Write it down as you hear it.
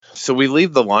So we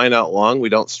leave the line out long. We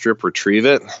don't strip retrieve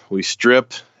it. We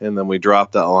strip and then we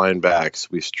drop that line back. So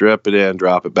we strip it in,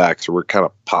 drop it back. So we're kind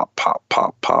of pop, pop,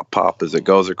 pop, pop, pop as it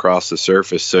goes across the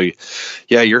surface. So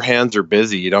your hands are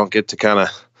busy. You don't get to kind of,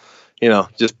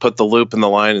 just put the loop in the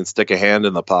line and stick a hand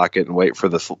in the pocket and wait for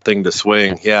the thing to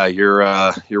swing. Yeah,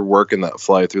 you're working that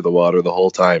fly through the water the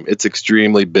whole time. It's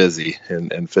extremely busy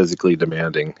and physically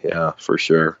demanding. Yeah, for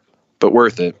sure, but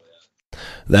worth it.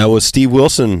 That was Steve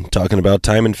Wilson talking about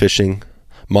Taimen fishing,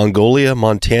 Mongolia,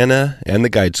 Montana, and the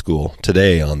guide school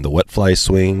today on the Wet Fly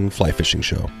Swing Fly Fishing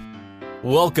Show.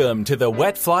 Welcome to the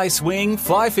Wet Fly Swing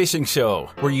Fly Fishing Show,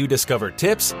 where you discover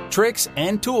tips, tricks,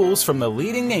 and tools from the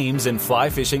leading names in fly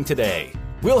fishing today.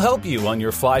 We'll help you on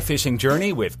your fly fishing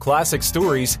journey with classic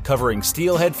stories covering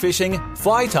steelhead fishing,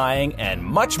 fly tying, and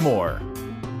much more.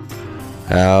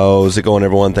 How's it going,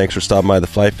 everyone? Thanks for stopping by the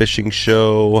Fly Fishing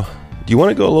Show. Do you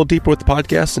want to go a little deeper with the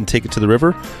podcast and take it to the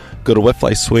river? Go to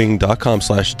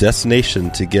wetflyswing.com/destination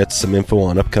to get some info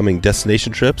on upcoming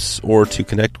destination trips or to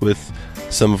connect with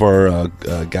some of our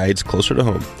guides closer to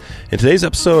home. In today's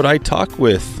episode, I talk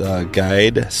with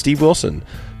guide Steve Wilson,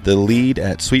 the lead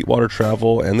at Sweetwater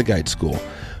Travel and the Guide School.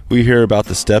 We hear about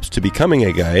the steps to becoming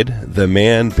a guide, the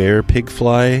man, bear, pig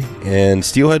fly, and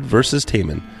steelhead versus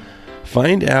Taimen.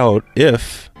 Find out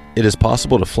if it is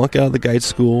possible to flunk out of the guide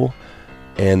school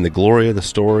and the glory of the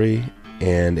story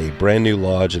and a brand new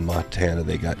lodge in Montana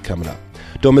they got coming up.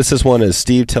 Don't miss this one as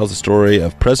Steve tells the story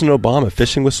of President Obama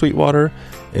fishing with Sweetwater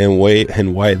and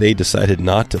why they decided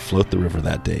not to float the river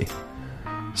that day.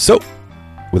 So,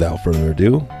 without further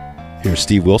ado, here's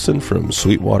Steve Wilson from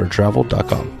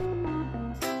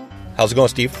SweetwaterTravel.com. How's it going,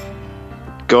 Steve?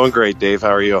 Going great, Dave. How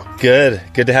are you? Good.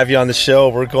 Good to have you on the show.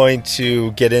 We're going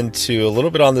to get into a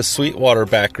little bit on the Sweetwater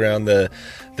background, the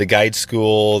guide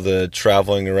school, the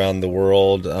traveling around the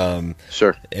world.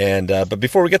 Sure. And but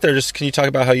before we get there, just can you talk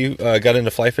about how you got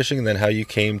into fly fishing and then how you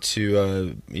came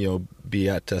to be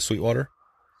at Sweetwater?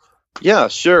 Yeah,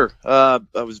 sure. I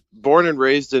was born and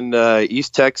raised in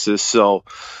East Texas, so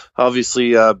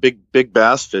obviously big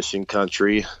bass fishing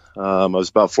country. I was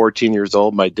about 14 years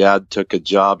old. My dad took a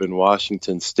job in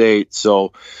Washington State,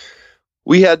 so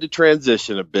we had to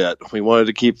transition a bit. We wanted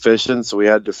to keep fishing, so we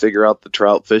had to figure out the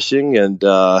trout fishing. And,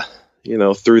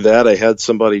 through that, I had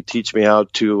somebody teach me how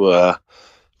to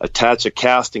attach a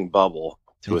casting bubble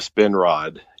to a spin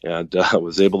rod. And I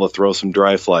was able to throw some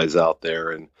dry flies out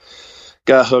there and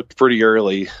got hooked pretty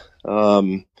early.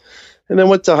 And then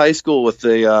went to high school with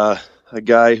a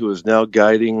guy who is now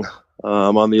guiding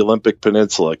on the Olympic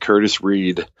Peninsula, Curtis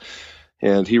Reed.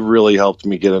 And he really helped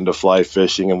me get into fly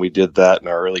fishing, and we did that in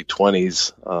our early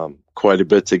 20s quite a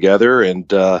bit together.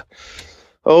 And, a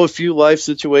few life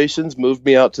situations moved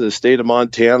me out to the state of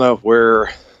Montana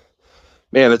where,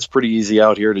 man, it's pretty easy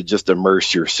out here to just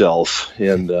immerse yourself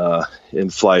in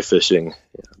fly fishing.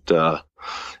 And,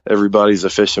 everybody's a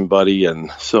fishing buddy and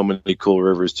so many cool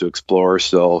rivers to explore.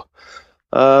 So,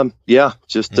 kind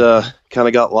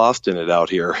of got lost in it out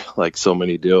here like so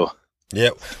many do.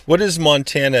 Yeah. What is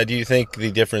Montana? Do you think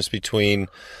the difference between,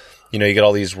 you get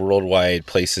all these worldwide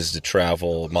places to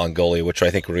travel, Mongolia, which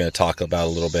I think we're going to talk about a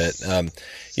little bit.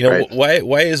 Right.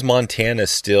 Why is Montana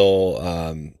still,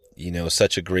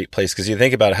 such a great place? Because you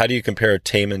think about it, how do you compare a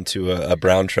Taimen to a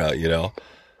brown trout,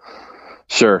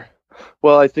 Sure.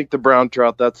 Well, I think the brown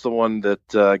trout, that's the one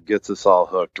that gets us all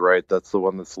hooked, right? That's the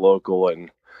one that's local and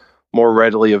more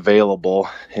readily available.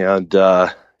 And,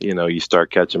 you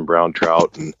start catching brown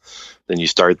trout and then you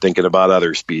start thinking about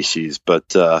other species.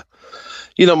 But,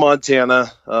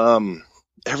 Montana,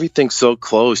 everything's so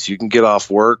close. You can get off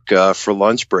work for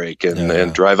lunch break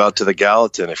and drive out to the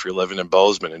Gallatin if you're living in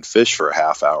Bozeman and fish for a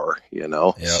half hour,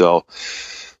 So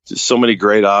just so many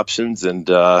great options and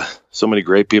so many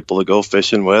great people to go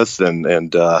fishing with and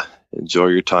enjoy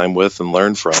your time with and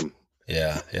learn from.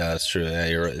 Yeah, that's true. Yeah,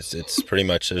 it's pretty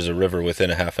much there's a river within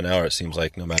a half an hour. It seems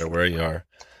like no matter where you are,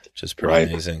 which is pretty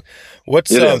amazing. What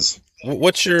did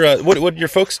your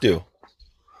folks do?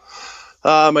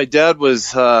 My dad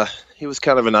was he was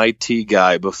kind of an IT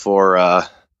guy before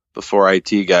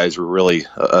IT guys were really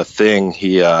a thing.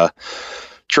 He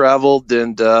traveled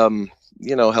and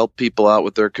helped people out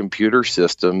with their computer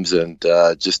systems and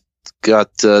just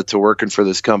got to working for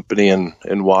this company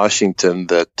in Washington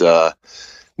that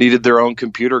needed their own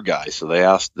computer guy. So they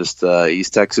asked this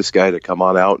East Texas guy to come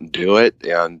on out and do it.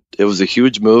 And it was a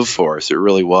huge move for us. It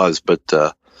really was. But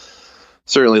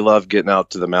certainly loved getting out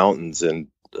to the mountains and,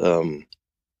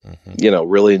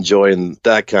 really enjoying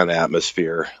that kind of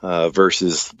atmosphere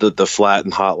versus the flat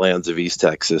and hot lands of East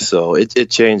Texas. So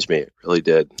it changed me. It really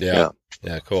did. Yeah,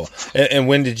 cool. And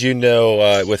when did you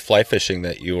know with fly fishing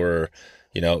that you were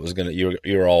it was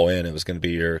you were all in. It was gonna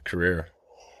be your career.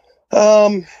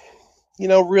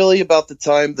 Really about the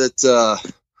time that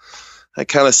I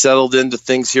kind of settled into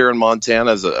things here in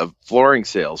Montana as a flooring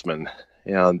salesman,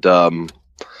 and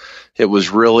it was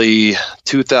really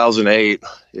 2008.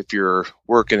 If you're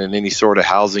working in any sort of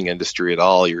housing industry at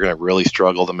all, you're going to really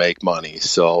struggle to make money.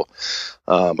 So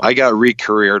I got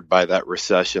re-careered by that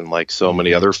recession like so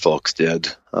many other folks did.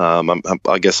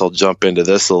 I guess I'll jump into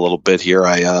this a little bit here.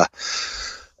 I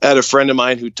had a friend of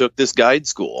mine who took this guide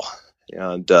school,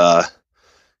 and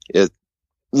it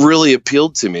really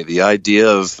appealed to me, the idea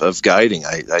of guiding.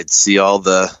 I'd see all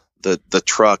the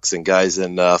trucks and guys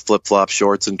in flip-flop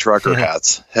shorts and trucker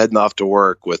hats heading off to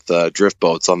work with drift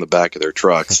boats on the back of their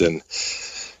trucks. And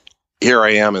here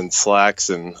I am in slacks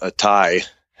and a tie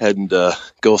heading to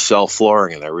go sell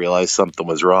flooring, and I realized something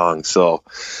was wrong. So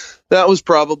that was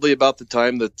probably about the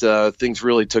time that things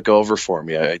really took over for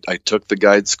me. I took the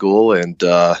guide school and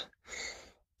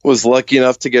was lucky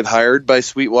enough to get hired by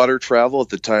Sweetwater Travel. At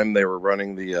the time, they were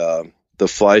running the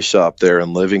fly shop there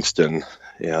in Livingston,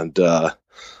 and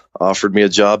offered me a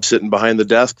job sitting behind the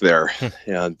desk there,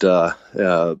 and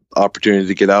opportunity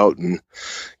to get out and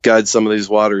guide some of these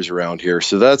waters around here.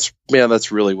 So that's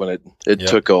really when it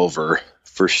took over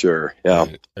for sure. Yeah.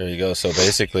 There you go. So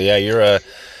basically,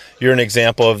 you're an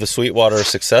example of the Sweetwater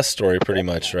success story, pretty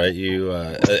much, right? You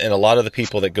and a lot of the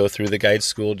people that go through the guide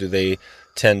school, do they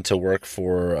tend to work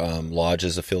for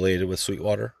lodges affiliated with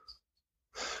Sweetwater?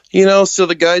 So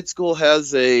the guide school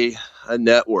has a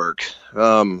network,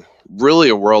 really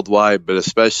a worldwide, but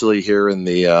especially here in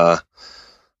the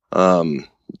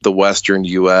Western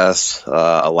U.S.,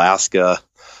 Alaska,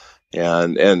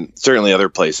 and certainly other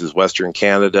places, Western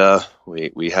Canada.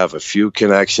 We have a few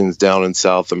connections down in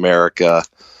South America.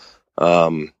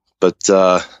 But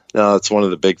no, it's one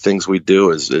of the big things we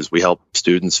do is we help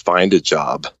students find a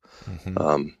job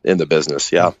in the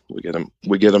business. Yeah, we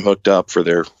get them hooked up for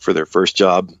their first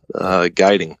job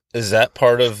guiding. Is that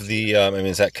part of the?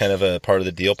 Is that kind of a part of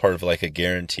the deal? Part of like a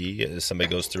guarantee as somebody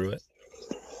goes through it?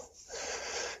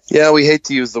 Yeah, we hate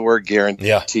to use the word guarantee.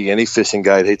 Yeah. Any fishing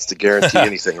guide hates to guarantee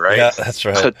anything, right? Yeah, that's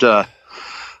right. But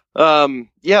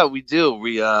we do.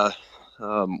 We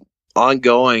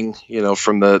ongoing,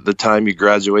 from the time you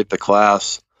graduate the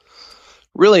class,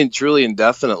 really and truly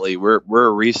indefinitely, we're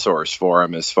a resource for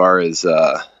them as far as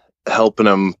helping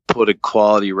them put a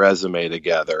quality resume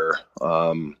together,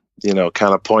 kind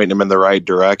of pointing them in the right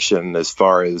direction as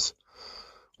far as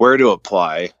where to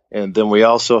apply. And then we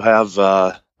also have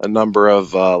a number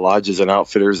of lodges and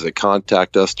outfitters that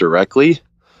contact us directly.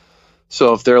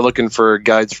 So if they're looking for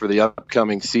guides for the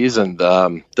upcoming season,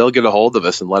 they'll get a hold of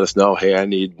us and let us know, hey, I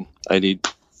need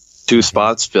 2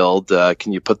 spots filled.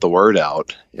 Can you put the word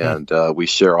out? And we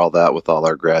share all that with all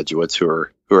our graduates who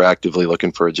are actively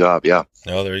looking for a job. Yeah.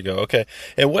 Oh, there you go. Okay.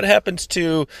 And what happens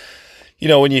to,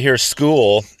 when you hear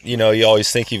school, you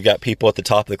always think you've got people at the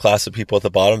top of the class and people at the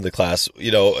bottom of the class.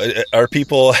 Are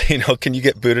people, can you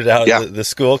get booted out of the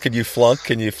school? Can you flunk?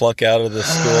 Can you flunk out of the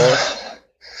school?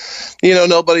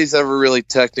 Nobody's ever really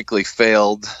technically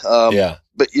failed.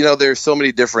 But, there's so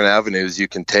many different avenues you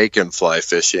can take in fly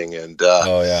fishing. And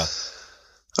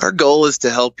our goal is to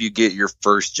help you get your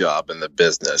first job in the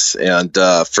business. And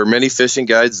for many fishing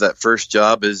guides, that first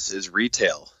job is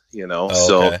retail,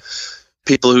 So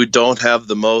people who don't have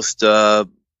the most, the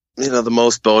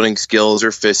most boating skills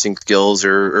or fishing skills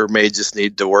or may just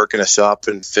need to work in a shop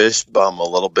and fish bum a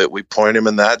little bit, we point them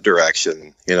in that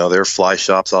direction. There are fly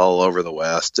shops all over the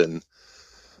West, and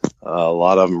a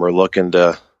lot of them are looking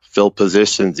to fill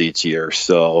positions each year.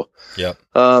 So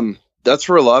that's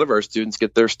where a lot of our students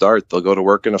get their start. They'll go to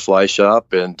work in a fly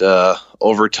shop, and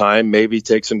over time, maybe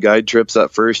take some guide trips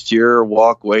that first year,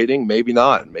 walk waiting, maybe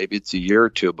not. Maybe it's a year or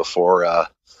two before,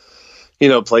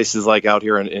 places like out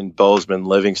here in Bozeman,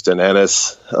 Livingston,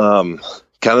 Ennis, kind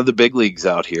of the big leagues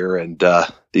out here. And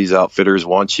these outfitters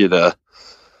want you to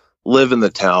live in the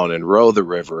town and row the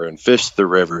river and fish the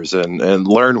rivers and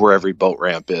learn where every boat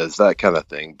ramp is, that kind of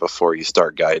thing, before you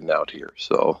start guiding out here.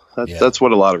 So that's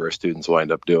what a lot of our students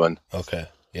wind up doing. Okay.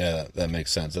 Yeah, that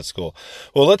makes sense. That's cool.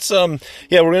 Well, let's, we're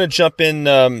going to jump in,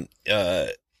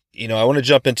 I want to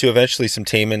jump into eventually some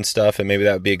Taimen stuff, and maybe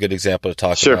that would be a good example to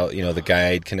talk about, the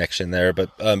guide connection there.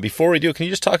 But before we do, can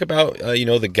you just talk about,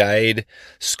 the guide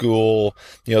school,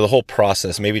 the whole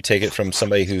process, maybe take it from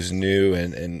somebody who's new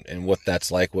and what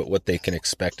that's like, what they can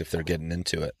expect if they're getting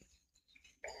into it?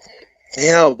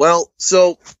 Yeah, well,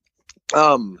 so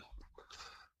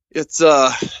it's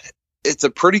a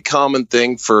pretty common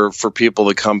thing for people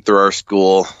to come through our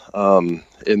school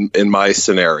in my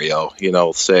scenario,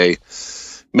 say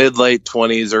mid-late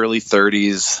 20s, early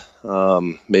 30s.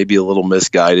 maybe a little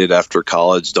misguided after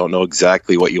college, don't know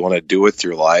exactly what you want to do with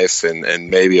your life, and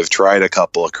maybe have tried a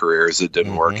couple of careers that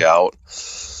didn't work out.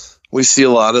 We see a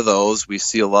lot of those. We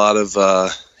see a lot of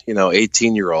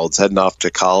 18-year-olds heading off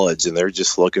to college, and they're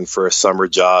just looking for a summer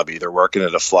job, either working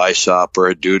at a fly shop or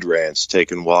a dude ranch,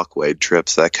 taking walkway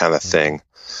trips, that kind of thing.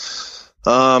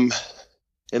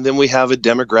 And then we have a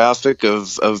demographic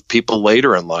of people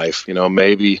later in life,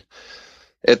 maybe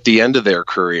at the end of their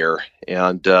career,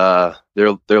 and they're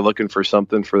looking for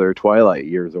something for their twilight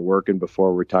years of working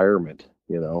before retirement.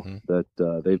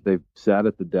 That they've sat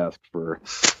at the desk for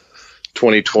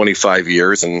 20, 25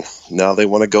 years, and now they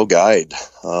want to go guide.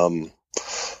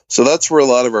 So that's where a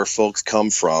lot of our folks come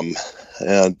from.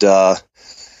 And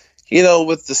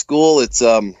with the school, it's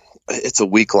a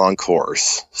week-long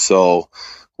course, so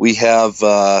we have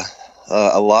a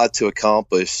lot to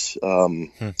accomplish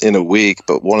in a week.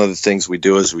 But one of the things we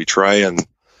do is we try and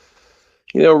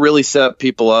really set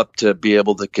people up to be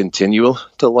able to continue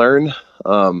to learn.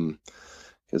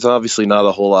 Because obviously not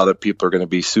a whole lot of people are going to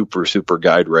be super, super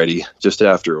guide ready just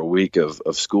after a week of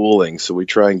schooling. So we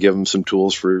try and give them some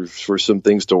tools for some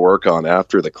things to work on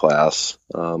after the class.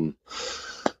 And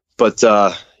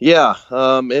then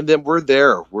we're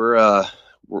there. We're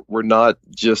not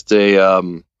just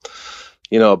a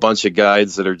bunch of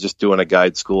guides that are just doing a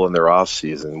guide school in their off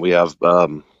season. We have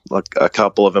a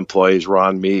couple of employees,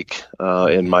 Ron Meek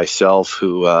and myself,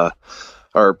 who are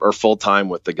full time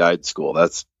with the guide school.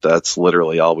 That's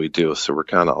literally all we do. So we're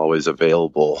kind of always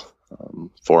available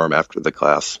for them after the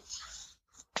class.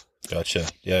 Gotcha.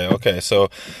 Yeah. Okay. So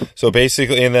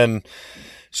basically, and then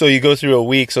so you go through a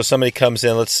week. So somebody comes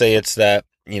in. Let's say it's that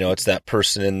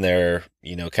person in their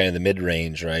kind of the mid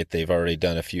range, right? They've already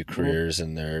done a few careers,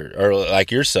 and or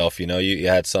like yourself. You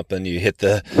had something. You hit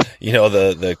the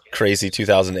the crazy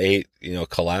 2008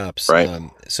 collapse.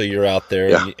 Right. So you're out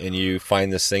there and you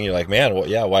find this thing. You're like, man, well,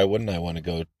 yeah. Why wouldn't I want to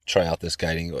go try out this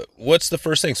guiding? What's the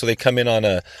first thing? So they come in on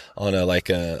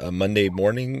a Monday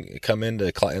morning, come in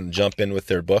and jump in with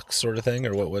their books, sort of thing,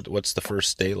 or what's the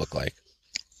first day look like?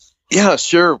 Yeah,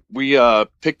 sure. We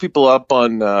pick people up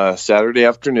on Saturday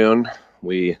afternoon.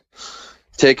 We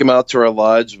take them out to our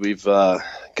lodge. We've got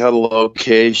a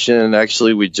location.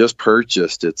 Actually, we just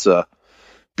purchased. It's a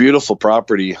beautiful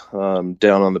property down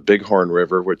on the Bighorn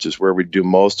River, which is where we do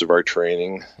most of our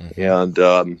training.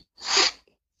 And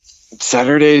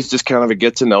Saturday is just kind of a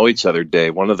get to know each other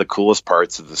day. One of the coolest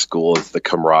parts of the school is the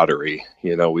camaraderie.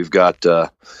 We've got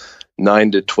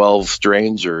 9 to 12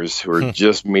 strangers who are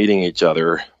just meeting each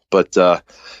other. But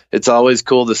it's always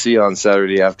cool to see on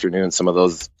Saturday afternoon some of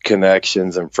those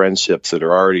connections and friendships that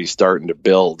are already starting to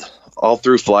build all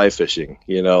through fly fishing.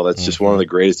 That's just one of the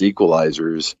greatest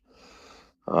equalizers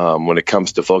when it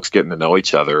comes to folks getting to know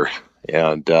each other.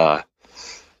 And so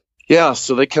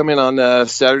they come in on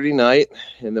Saturday night,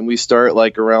 and then we start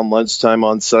like around lunchtime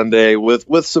on Sunday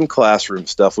with some classroom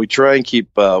stuff. We try and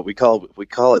keep we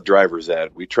call it driver's ed.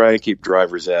 We try and keep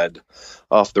driver's ed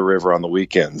off the river on the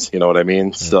weekends. You know what I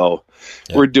mean? So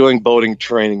we're doing boating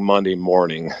training Monday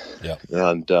morning,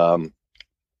 and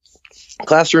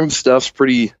classroom stuff's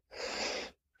pretty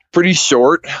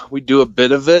short. We do a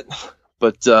bit of it,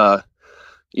 but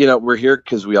we're here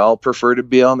because we all prefer to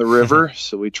be on the river.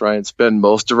 So we try and spend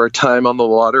most of our time on the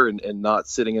water and not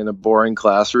sitting in a boring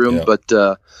classroom. Yeah. But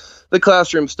the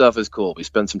classroom stuff is cool. We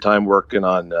spend some time working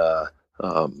on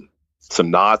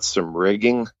some knots, some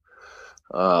rigging,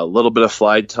 a little bit of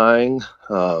fly tying,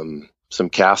 some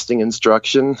casting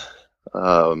instruction.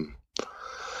 Not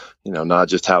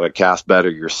just how to cast better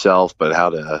yourself, but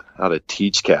how to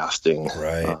teach casting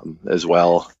as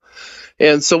well.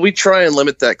 And so we try and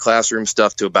limit that classroom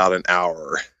stuff to about an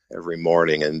hour every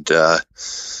morning. And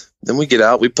then we get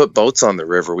out, we put boats on the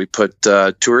river. We put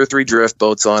 2 or 3 drift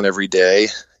boats on every day.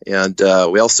 And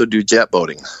we also do jet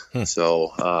boating.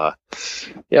 So,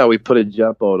 we put a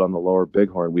jet boat on the lower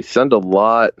Bighorn. We send a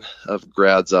lot of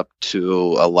grads up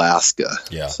to Alaska.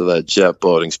 Yeah. So that jet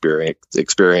boating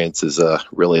experience is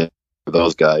really for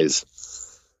those guys.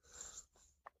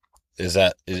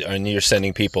 And you're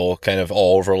sending people kind of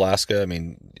all over Alaska? I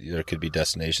mean, there could be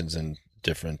destinations in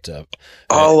different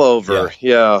all over.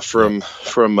 From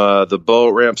the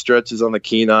boat ramp stretches on the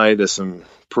Kenai to some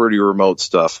pretty remote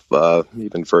stuff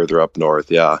even further up north.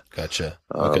 Gotcha.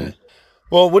 Okay.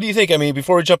 Well, what do you think? I mean,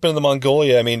 before we jump into the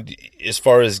Mongolia, I mean, as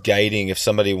far as guiding, if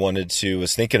somebody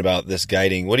was thinking about this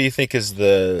guiding, what do you think is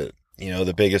the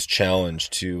biggest challenge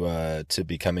to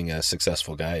becoming a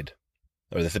successful guide?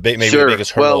 Or the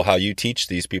biggest hurdle, how you teach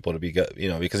these people to be,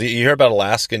 because you hear about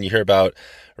Alaska and you hear about,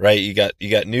 right, you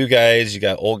got new guys, you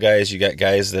got old guys, you got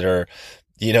guys that are,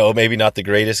 maybe not the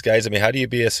greatest guys. I mean, how do you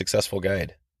be a successful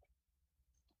guide?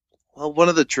 Well, one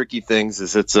of the tricky things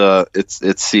is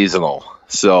it's seasonal.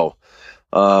 So,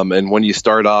 and when you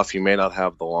start off, you may not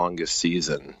have the longest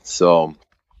season. So,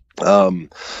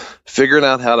 figuring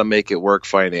out how to make it work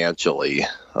financially.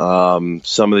 Some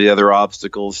of the other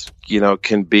obstacles,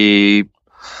 can be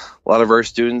a lot of our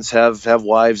students have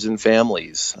wives and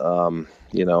families.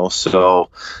 So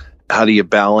how do you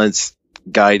balance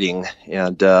guiding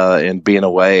and being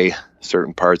away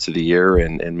certain parts of the year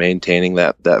and maintaining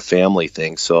that family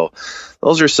thing? So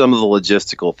those are some of the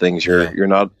logistical things. You're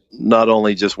not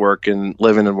only just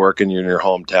living and working in your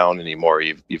hometown anymore.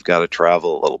 You've got to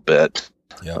travel a little bit.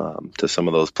 To some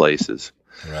of those places.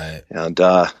 Right. And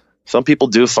some people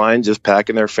do find just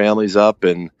packing their families up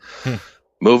and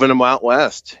moving them out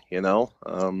west,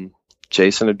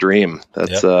 chasing a dream.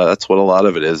 That's what a lot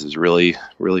of it is really,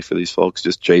 really for these folks,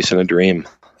 just chasing a dream.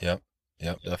 Yep,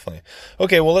 definitely.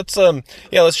 Okay, well, let's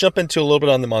jump into a little bit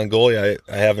on the Mongolia.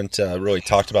 I haven't really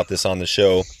talked about this on the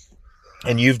show.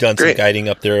 And you've done some guiding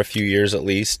up there a few years at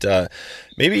least.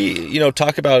 Maybe,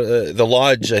 talk about the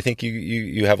lodge. I think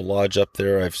you have a lodge up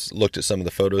there. I've looked at some of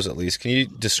the photos at least. Can you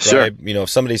describe, if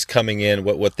somebody's coming in,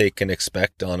 what they can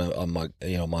expect on a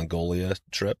Mongolia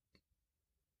trip?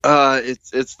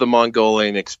 It's the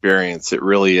Mongolian experience. It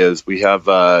really is. We have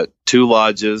 2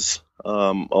 lodges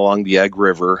along the Egg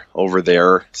River over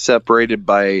there, separated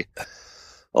by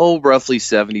roughly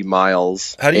 70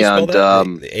 miles. How do you spell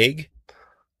that? The egg?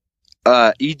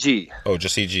 EG. Oh,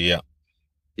 just EG, yeah.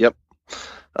 Yep.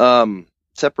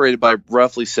 Separated by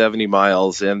roughly 70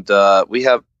 miles. And we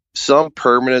have some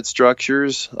permanent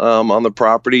structures on the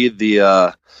property.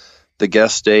 The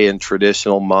guests stay in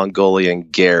traditional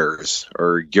Mongolian gers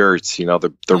or yurts,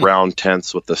 the round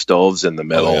tents with the stoves in the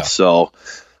middle. Oh, yeah. So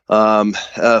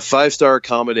 5-star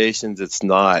accommodations, it's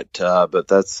not. But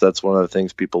that's one of the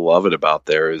things people love it about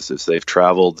there is they've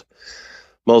traveled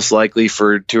most likely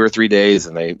for 2 or 3 days,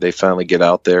 and they finally get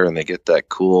out there and they get that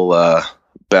cool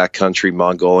backcountry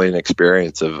Mongolian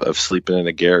experience of sleeping in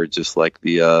a ger, just like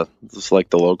the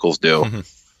locals do.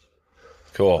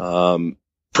 Cool.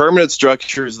 Permanent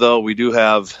structures, though, we do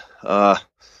have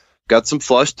got some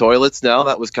flush toilets now.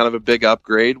 That was kind of a big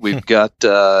upgrade. We've got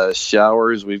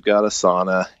showers, we've got a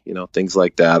sauna, things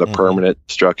like that. A permanent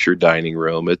structured dining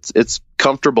room. It's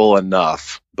comfortable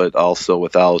enough, but also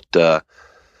without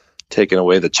taking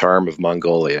away the charm of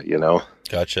Mongolia,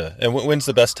 Gotcha. And when's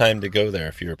the best time to go there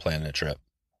if you were planning a trip?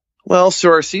 Well, so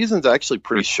our season's actually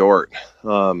pretty short.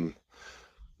 The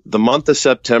month of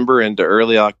September into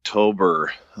early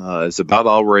October is about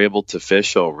all we're able to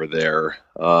fish over there.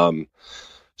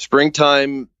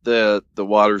 Springtime, the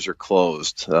waters are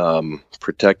closed.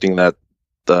 Protecting that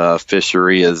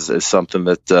fishery is something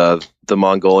that the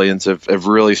Mongolians have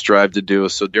really strived to do.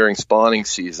 So during spawning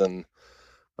season,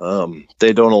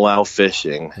 they don't allow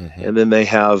fishing. And then they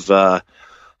have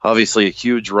obviously a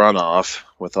huge runoff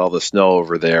with all the snow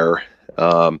over there,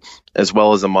 as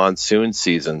well as a monsoon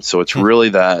season. So it's really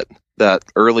that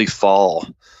early fall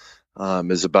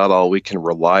is about all we can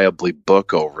reliably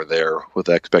book over there with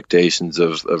expectations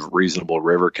of reasonable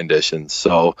river conditions.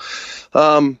 So,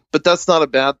 but that's not a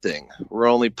bad thing. We're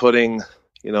only putting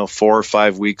 4 or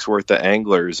 5 weeks worth of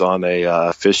anglers on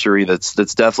a fishery that's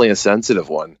definitely a sensitive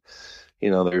one.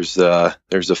 There's a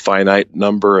finite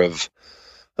number of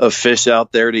fish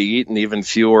out there to eat, and even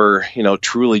fewer,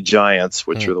 truly giants,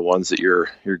 which are the ones that you're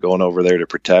going over there to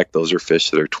protect. Those are fish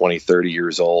that are 20, 30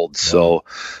 years old. Yeah. So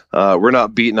we're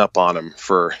not beating up on them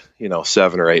for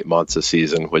 7 or 8 months a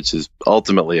season, which is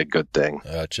ultimately a good thing.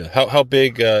 Gotcha. How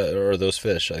big are those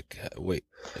fish? Like weight,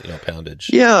 poundage?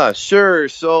 Yeah, sure.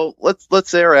 So let's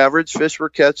say our average fish we're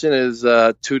catching is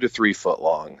 2 to 3 foot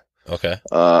long. Okay.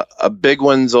 A big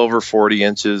one's over 40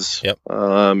 inches. Yep.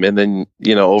 And then,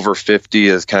 over 50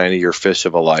 is kind of your fish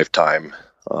of a lifetime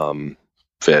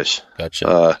fish.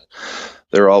 Gotcha.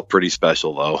 They're all pretty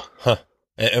special, though. Huh.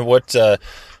 And what,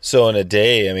 so in a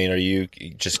day, are you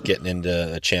just getting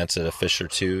into a chance at a fish or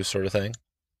 2 sort of thing?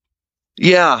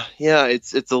 Yeah.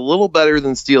 It's a little better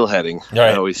than steelheading,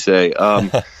 right. I always say.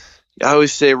 I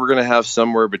always say we're going to have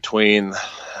somewhere between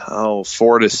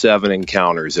 4 to 7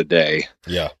 encounters a day.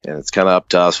 Yeah. And it's kind of up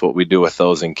to us what we do with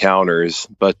those encounters.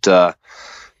 But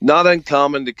not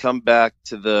uncommon to come back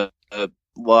to the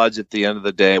lodge at the end of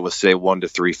the day with, say, 1 to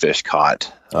 3 fish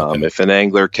caught. Okay. If an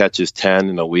angler catches 10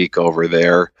 in a week over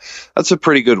there, that's a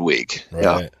pretty good week. Right.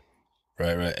 Yeah.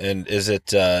 Right. And is it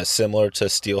similar to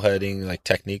steelheading, like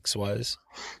techniques-wise?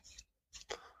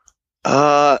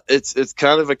 It's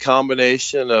kind of a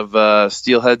combination of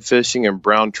steelhead fishing and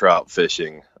brown trout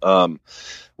fishing.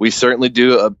 We certainly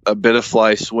do a bit of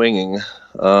fly swinging,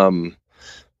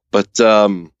 but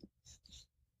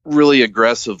really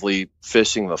aggressively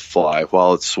fishing the fly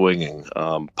while it's swinging,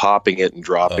 popping it and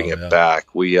dropping it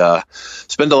back. We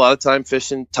spend a lot of time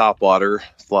fishing topwater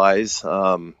flies,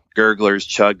 gurglers,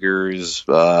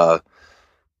 chuggers,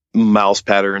 mouse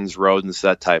patterns, rodents,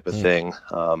 that type of thing.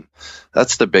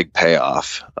 That's the big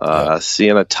payoff.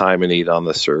 Seeing a taimen eat on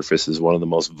the surface is one of the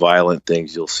most violent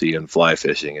things you'll see in fly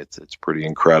fishing. It's pretty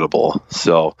incredible.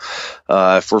 So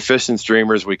if we're fishing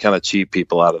streamers, we kind of cheat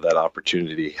people out of that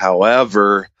opportunity.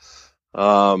 However,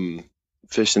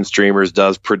 fishing streamers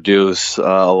does produce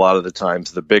a lot of the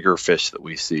times the bigger fish that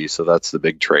we see. So that's the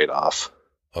big trade-off.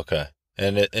 Okay.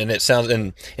 And it sounds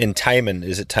in Taimen,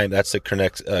 is it Taimen? That's the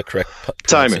correct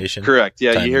pronunciation. Correct.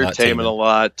 Yeah, Taimen, you hear Taimen a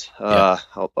lot. I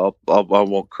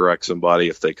won't correct somebody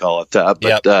if they call it that,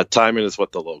 but Taimen is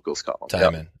what the locals call them.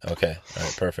 Taimen. Yep. Okay. All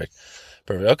right. Perfect.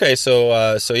 Okay.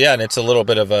 So yeah, and it's a little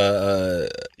bit of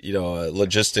a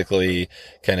logistically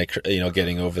kind of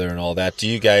getting over there and all that. Do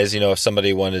you guys, if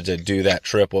somebody wanted to do that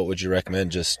trip, what would you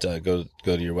recommend? Just go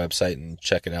to your website and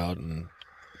check it out. And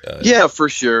yeah, for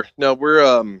sure. No,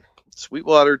 we're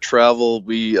Sweetwater Travel.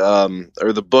 We are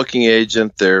the booking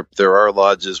agent. There are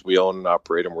lodges we own and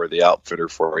operate, and we're the outfitter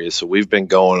for you. So we've been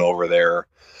going over there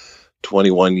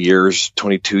 21 years,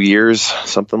 22 years,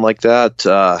 something like that.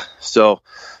 So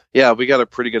yeah, we got a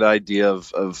pretty good idea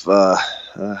of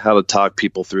how to talk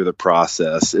people through the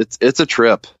process. It's a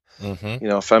trip. Mm-hmm.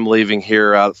 If I'm leaving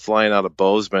here flying out of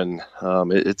Bozeman,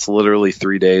 it's literally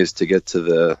 3 days to get to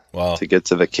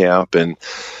the camp, and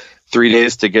 3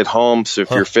 days to get home. So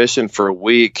if you're fishing for a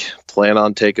week, plan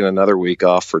on taking another week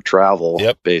off for travel,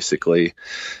 basically.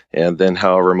 And then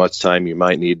however much time you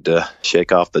might need to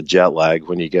shake off the jet lag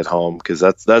when you get home, because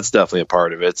that's definitely a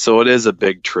part of it. So it is a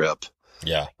big trip.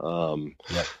 Yeah.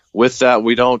 With that,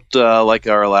 we don't, like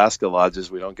our Alaska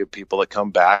lodges, we don't get people that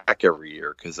come back every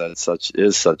year, because that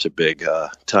is such a big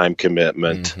time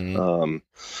commitment. Mm-hmm.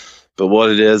 But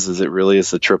what it is it really is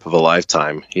the trip of a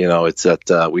lifetime. It's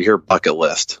that we hear bucket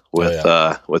list with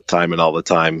Taimen all the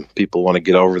time. People want to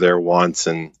get over there once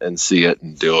and see it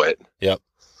and do it. Yep.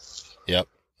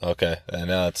 Okay.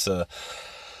 And it's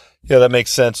that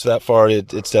makes sense. That far,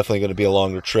 it's definitely going to be a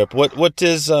longer trip. What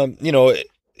is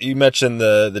you mentioned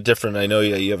the different. I know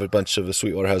you have a bunch of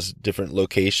Sweetwater has different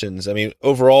locations. I mean,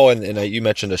 overall, and you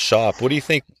mentioned a shop. What do you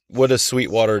think? What does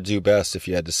Sweetwater do best? If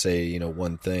you had to say,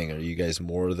 one thing, are you guys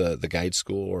more the guide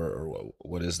school, or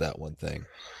what is that one thing?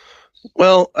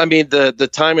 Well, I mean, the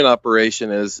Taimen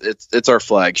operation it's our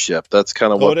flagship. That's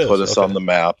kind of what put us on the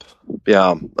map.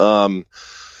 Yeah.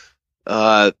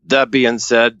 That being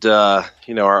said,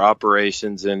 our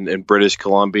operations in British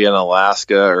Columbia and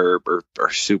Alaska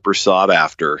are super sought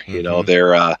after. Mm-hmm.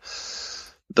 They're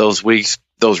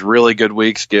those really good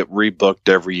weeks get rebooked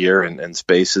every year, and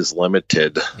space is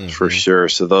limited for sure.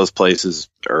 So those places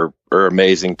are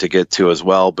amazing to get to as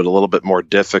well, but a little bit more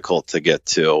difficult to get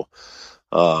to.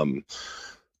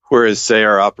 Whereas, say,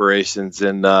 our operations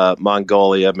in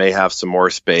Mongolia may have some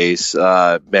more space,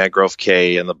 Mangrove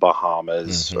Cay in the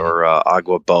Bahamas, or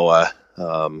Agua Boa,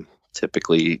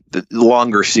 typically the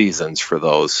longer seasons for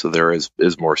those. So there is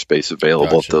more space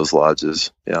available at those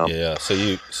lodges. Yeah. Yeah. So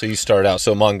you started out.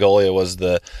 So Mongolia was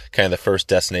the kind of the first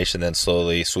destination, then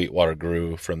slowly Sweetwater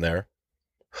grew from there.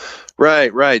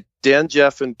 Right. Dan,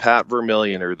 Jeff, and Pat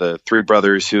Vermillion are the three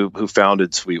brothers who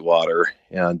founded Sweetwater,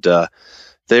 and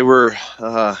they were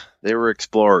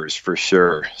explorers for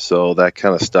sure. So that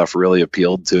kind of stuff really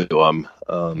appealed to them.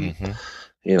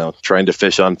 Trying to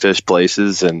fish on fish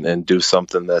places and do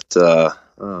something that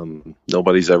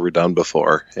nobody's ever done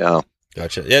before. Yeah.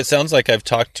 Gotcha. Yeah, it sounds like I've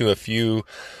talked to a few,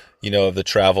 of the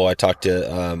travel. I talked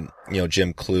to,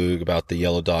 Jim Klug about the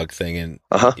Yellow Dog thing, and,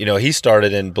 he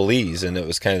started in Belize, and it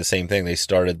was kind of the same thing. They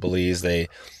started Belize, they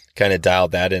kind of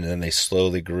dialed that in, and then they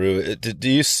slowly grew. Do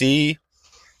you see,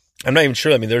 I'm not even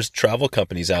sure. I mean, there's travel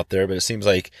companies out there, but it seems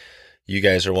like you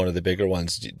guys are one of the bigger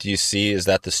ones. Do you see, is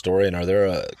that the story? And are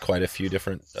there quite a few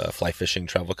different fly fishing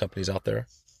travel companies out there?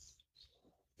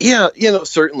 Yeah,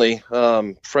 certainly.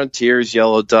 Frontiers,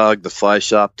 Yellow Dog, the Fly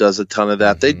Shop does a ton of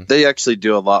that. They actually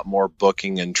do a lot more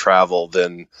booking and travel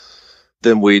than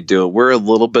we do. We're a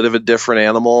little bit of a different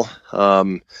animal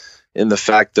in the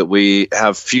fact that we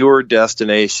have fewer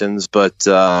destinations, but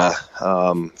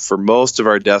for most of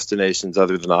our destinations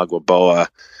other than Agua Boa,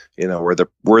 we're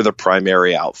the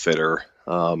primary outfitter,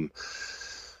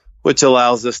 which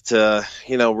allows us to,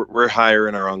 we're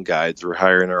hiring our own guides, we're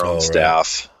hiring our own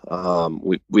staff.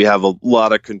 We have a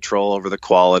lot of control over the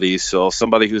quality. So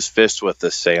somebody who's fished with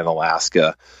us, say in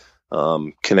Alaska,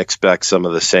 can expect some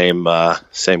of the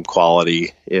same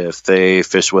quality if they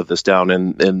fish with us down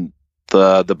in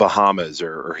the Bahamas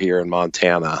or here in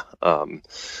Montana.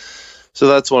 So So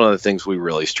that's one of the things we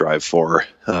really strive for,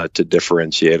 to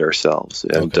differentiate ourselves.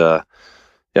 And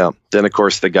yeah, then of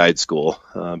course the guide school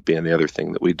being the other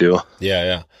thing that we do.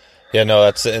 Yeah. No,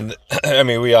 that's, and I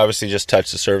mean, we obviously just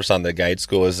touched the surface on the guide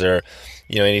school. Is there,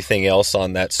 anything else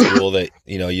on that school that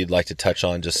you'd like to touch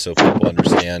on, just so people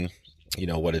understand,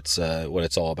 what it's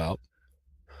all about?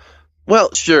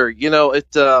 Well, sure.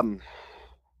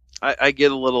 I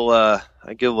get a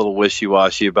little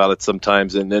wishy-washy about it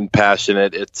sometimes, and then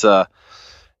passionate.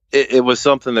 It was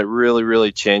something that really,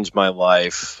 really changed my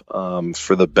life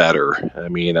for the better. I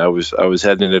mean, I was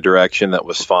heading in a direction that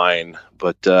was fine,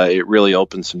 but it really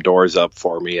opened some doors up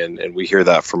for me, and we hear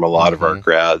that from a lot of our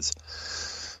grads.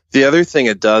 The other thing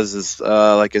it does is,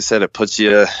 like I said, it puts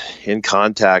you in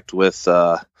contact with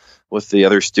the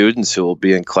other students who will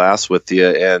be in class with you,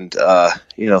 and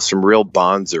some real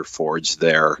bonds are forged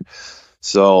there.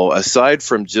 So aside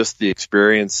from just the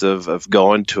experience of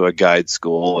going to a guide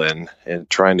school and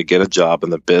trying to get a job in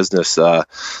the business,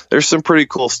 there's some pretty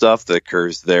cool stuff that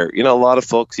occurs there. A lot of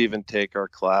folks even take our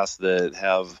class that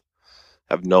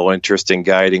have no interest in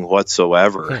guiding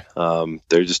whatsoever.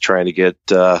 They're just trying to get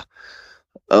a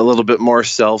little bit more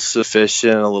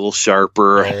self-sufficient, a little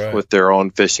sharper with their own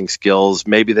fishing skills.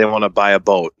 Maybe they want to buy a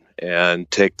boat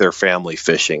and take their family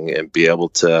fishing and be able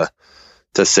to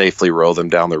safely row them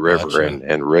down the river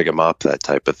and rig them up, that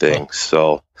type of thing.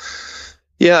 So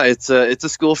yeah, it's a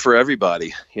school for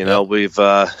everybody.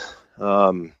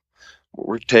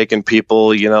 We're taking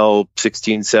people,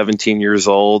 16, 17 years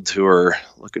old who are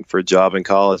looking for a job in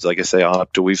college. Like I say, on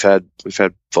up to we've had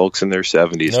folks in their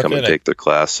 70s come and take their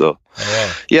class. So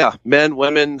yeah, men,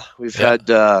 women, we've had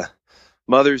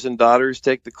mothers and daughters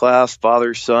take the class,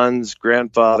 fathers, sons,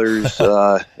 grandfathers.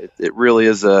 It really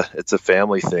is it's a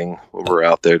family thing when we're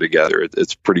out there together.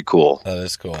 It's pretty cool. Oh,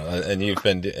 that's cool. And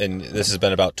this has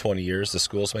been about 20 years the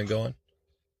school's been going?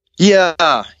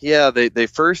 Yeah. They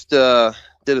first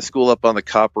did a school up on the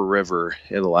Copper River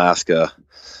in Alaska,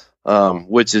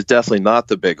 which is definitely not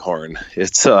the Bighorn.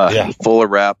 It's full of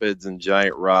rapids and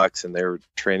giant rocks, and they were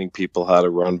training people how to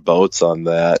run boats on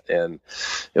that, and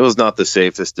it was not the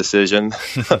safest decision.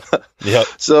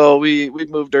 So we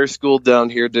moved our school down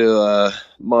here to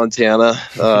Montana,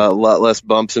 a lot less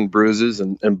bumps and bruises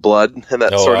and blood and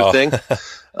that sort of thing.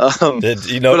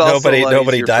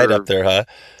 Nobody died up there,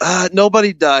 huh?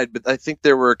 Nobody died, but I think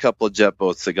there were a couple of jet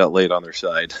boats that got laid on their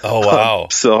side. Oh, wow.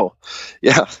 So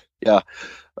yeah.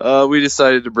 We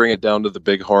decided to bring it down to the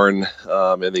Bighorn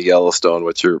and the Yellowstone,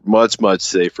 which are much, much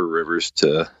safer rivers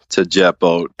to jet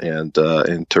boat and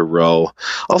to row.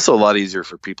 Also a lot easier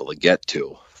for people to get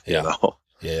to. Yeah.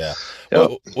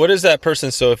 What is that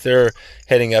person? So if they're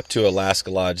heading up to Alaska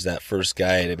Lodge, that first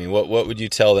guide, I mean, what would you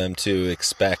tell them to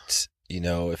expect,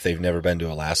 if they've never been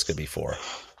to Alaska before?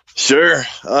 Sure.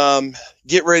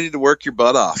 Get ready to work your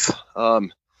butt off.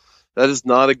 That is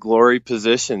not a glory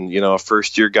position, a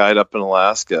first-year guide up in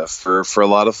Alaska. For a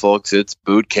lot of folks, it's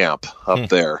boot camp up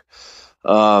there.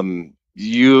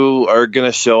 You are going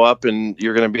to show up, and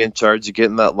you're going to be in charge of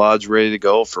getting that lodge ready to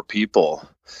go for people.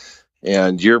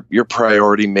 And your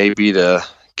priority may be to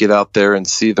get out there and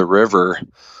see the river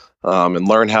and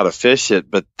learn how to fish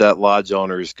it, but that lodge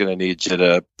owner is going to need you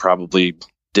to probably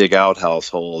dig outhouse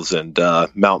holes and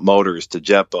mount motors to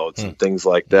jet boats and things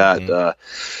like that.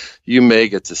 You may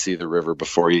get to see the river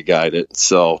before you guide it.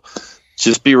 So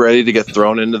just be ready to get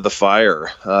thrown into the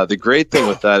fire. The great thing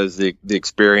with that is the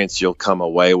experience you'll come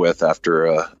away with after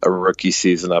a rookie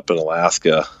season up in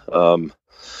Alaska.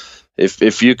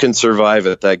 If you can survive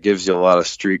it, that gives you a lot of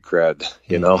street cred,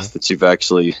 that you've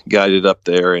actually guided up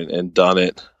there and done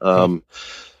it.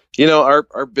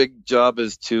 Our big job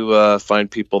is to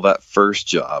find people that first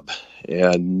job,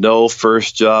 and no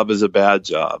first job is a bad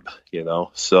job,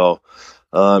 So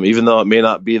even though it may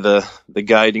not be the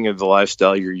guiding or the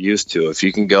lifestyle you're used to, if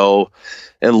you can go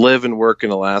and live and work in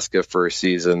Alaska for a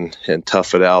season and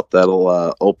tough it out,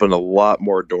 that'll open a lot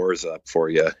more doors up for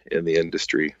you in the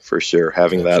industry, for sure,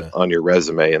 having that on your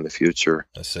resume in the future.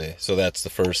 I see. So that's the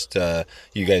first,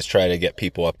 you guys try to get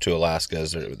people up to Alaska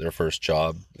as their first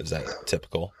job. Is that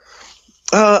typical?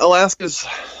 Alaska's,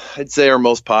 I'd say, our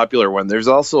most popular one. There's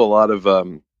also a lot of,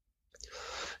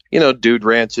 dude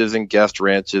ranches and guest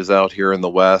ranches out here in the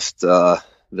West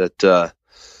that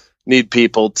need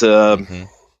people to,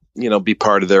 be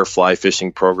part of their fly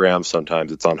fishing program.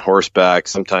 Sometimes it's on horseback.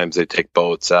 Sometimes they take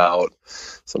boats out.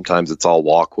 Sometimes it's all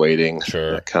walk wading,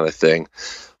 that kind of thing.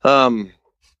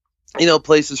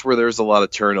 Places where there's a lot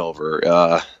of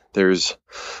turnover. There's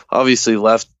obviously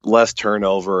less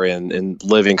turnover in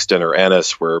Livingston or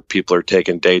Ennis, where people are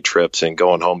taking day trips and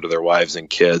going home to their wives and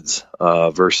kids,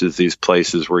 versus these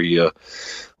places where you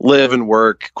live and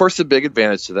work. Of course, the big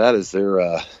advantage to that is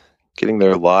they're getting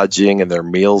their lodging and their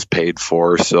meals paid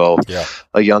for. So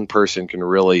a young person can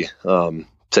really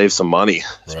save some money,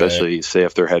 especially say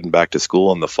if they're heading back to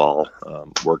school in the fall,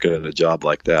 working at a job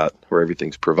like that where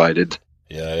everything's provided.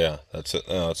 Yeah, that's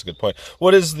a good point.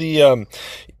 What is the,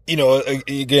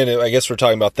 again, I guess we're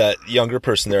talking about that younger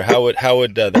person there. How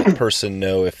would that person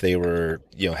know if they were,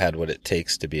 had what it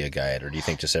takes to be a guide, or do you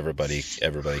think just everybody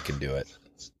can do it?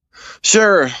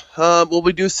 Sure. Well,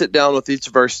 we do sit down with each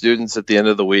of our students at the end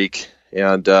of the week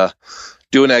and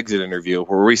do an exit interview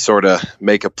where we sort of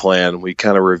make a plan. We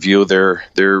kind of review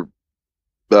their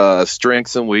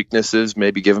strengths and weaknesses,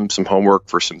 maybe give them some homework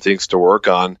for some things to work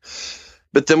on.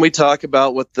 But then we talk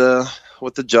about what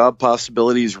the job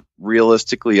possibilities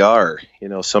realistically are.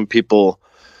 Some people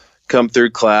come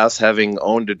through class having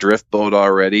owned a drift boat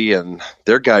already, and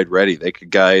they're guide ready. They could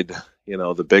guide,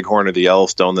 the Bighorn or the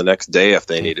Yellowstone the next day if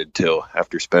they needed to,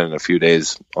 after spending a few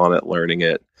days on it, learning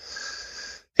it.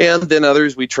 And then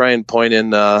others, we try and point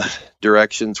in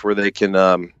directions where they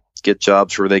can get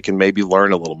jobs where they can maybe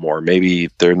learn a little more. Maybe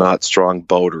they're not strong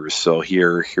boaters, so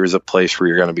here's a place where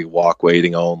you're going to be walk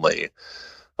wading only.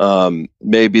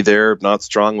 Maybe they're not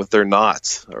strong with their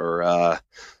knots or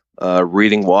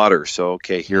reading water. So,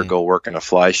 okay, here, go work in a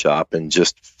fly shop and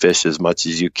just fish as much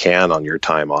as you can on your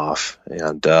time off.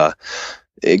 And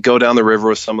go down the river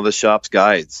with some of the shop's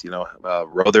guides,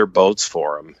 row their boats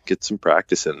for them, get some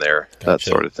practice in there, that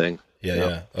sort of thing.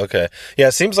 Yeah. Okay. Yeah,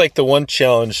 it seems like the one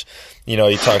challenge, you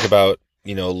talk about,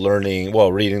 learning,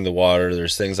 reading the water,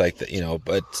 there's things like that,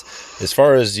 but as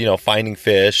far as, finding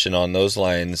fish and on those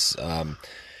lines,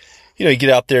 you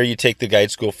get out there, you take the guide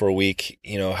school for a week,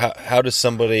 how does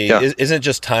somebody, isn't it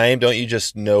just time? Don't you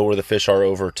just know where the fish are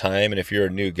over time? And if you're a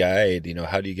new guide,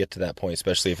 how do you get to that point,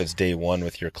 especially if it's day one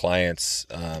with your clients?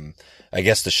 I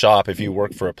guess the shop, if you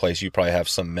work for a place, you probably have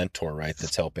some mentor, right?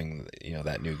 That's helping,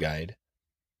 that new guide.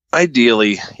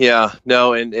 Ideally. Yeah.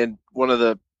 No. And one of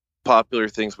the popular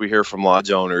things we hear from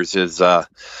lodge owners is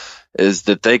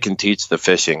that they can teach the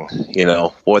fishing.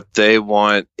 What they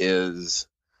want is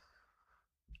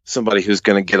somebody who's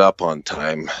going to get up on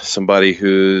time, somebody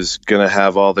who's going to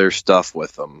have all their stuff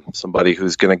with them, somebody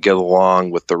who's going to get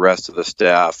along with the rest of the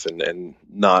staff and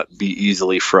not be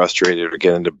easily frustrated or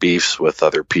get into beefs with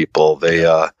other people.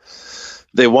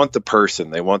 They want the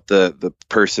person, they want the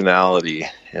personality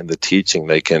and the teaching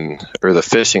they can, or the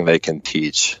fishing they can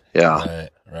teach. Yeah.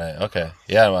 Right. Okay.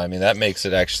 Yeah. Well, I mean, that makes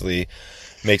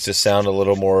it sound a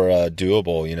little more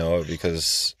doable,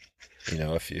 because,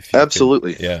 if you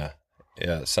absolutely.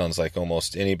 Yeah, it sounds like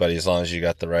almost anybody, as long as you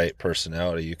got the right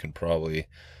personality, you can probably,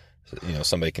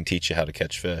 somebody can teach you how to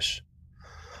catch fish.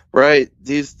 Right.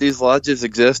 These lodges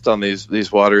exist on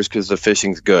these waters because the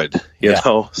fishing's good, you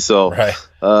know. So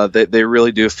they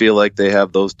really do feel like they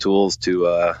have those tools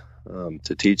to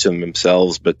teach them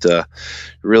themselves. But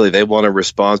really, they want a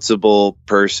responsible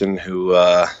person who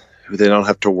they don't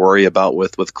have to worry about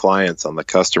with clients on the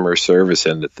customer service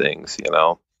end of things,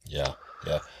 Yeah.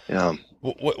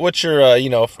 What's your,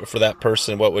 for that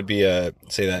person, what would be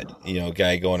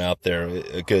guy going out there,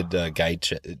 a good guide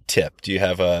tip? Do you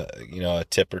have a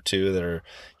tip or two that are,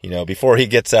 before he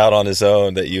gets out on his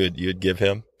own that you'd give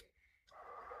him?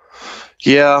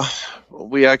 Yeah,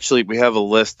 we have a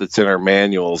list that's in our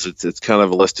manuals. It's kind of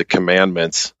a list of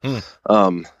commandments. Is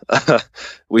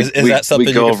that something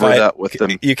we go over that with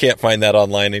them? You can't find that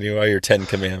online anywhere. Your 10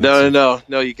 commandments.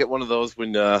 No. You get one of those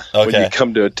when you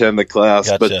come to attend the class.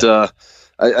 Gotcha.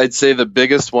 But I'd say the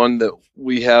biggest one that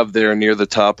we have there near the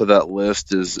top of that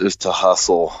list is to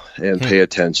hustle and pay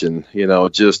attention.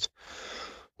 Just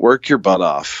work your butt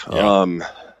off. Yeah.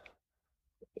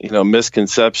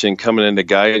 Misconception coming into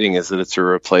guiding is that it's a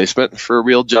replacement for a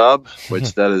real job,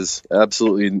 which that is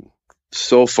absolutely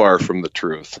so far from the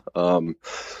truth.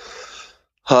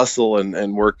 Hustle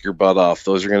and work your butt off.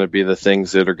 Those are going to be the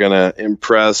things that are going to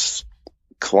impress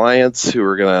clients, who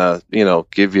are going to,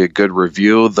 give you a good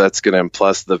review. That's going to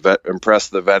impress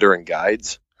the veteran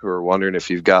guides who are wondering if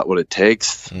you've got what it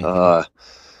takes.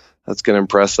 That's going to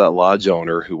impress that lodge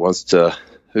owner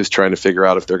who's trying to figure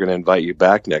out if they're going to invite you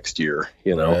back next year,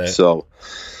 Right. So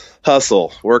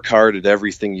hustle, work hard at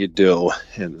everything you do.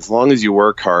 And as long as you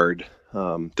work hard,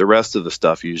 the rest of the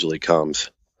stuff usually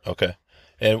comes. Okay.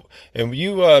 And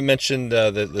you mentioned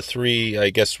the three, I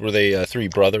guess, were they three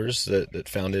brothers that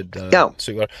founded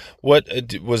Sweetwater? What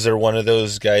was there one of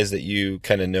those guys that you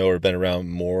kind of know or been around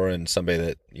more, and somebody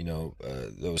that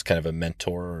that was kind of a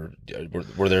mentor? Or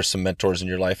were there some mentors in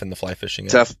your life in the fly fishing?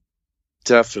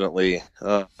 Definitely.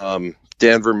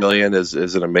 Dan Vermillion is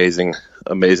an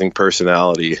amazing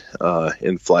personality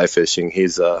in fly fishing.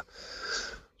 He's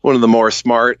one of the more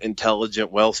smart,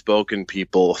 intelligent, well-spoken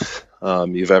people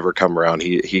you've ever come around.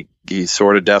 He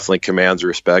sort of definitely commands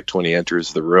respect when he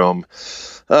enters the room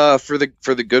for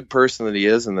the good person that he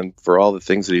is, and then for all the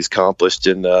things that he's accomplished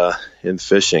in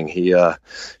fishing. He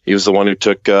was the one who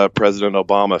took President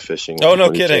Obama fishing. Oh, no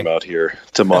when kidding! He came out here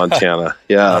to Montana.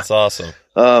 Yeah, that's awesome.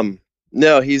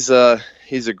 No, he's a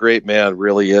great man,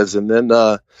 really is. And then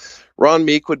Ron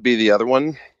Meek would be the other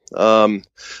one.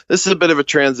 This is a bit of a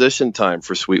transition time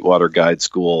for Sweetwater Guide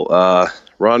School.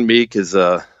 Ron Meek is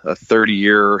a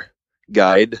 30-year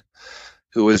guide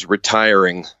who is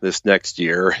retiring this next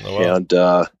year. Oh, wow. And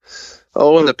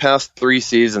in the past 3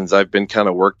 seasons, I've been kind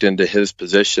of worked into his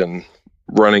position,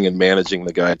 running and managing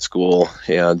the guide school,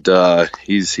 and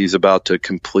he's about to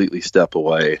completely step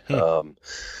away.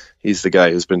 He's the guy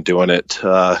who's been doing it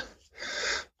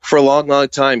for a long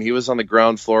time. He was on the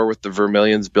ground floor with the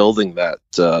Vermillions building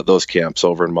those camps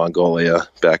over in Mongolia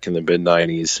back in the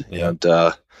mid-90s. Yeah.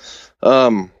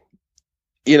 And,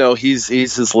 he's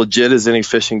as legit as any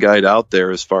fishing guide out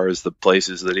there as far as the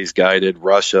places that he's guided: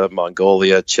 Russia,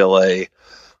 Mongolia, Chile,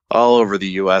 all over the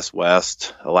U.S.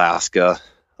 West, Alaska.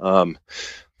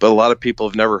 But a lot of people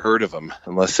have never heard of him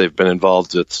unless they've been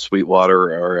involved with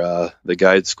Sweetwater or the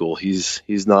guide school. He's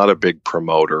not a big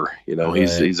promoter. Right.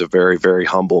 He's a very, very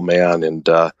humble man. And,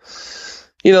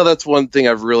 that's one thing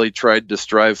I've really tried to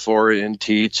strive for and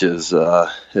teach is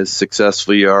as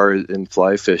successful you are in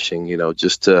fly fishing,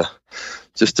 just to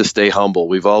stay humble.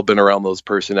 We've all been around those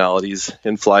personalities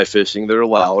in fly fishing. They're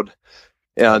loud.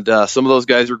 And some of those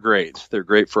guys are great. They're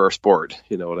great for our sport.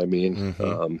 You know what I mean?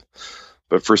 Mm-hmm.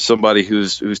 But for somebody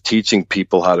who's teaching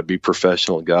people how to be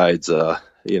professional guides,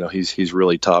 he's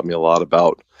really taught me a lot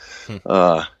about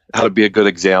how to be a good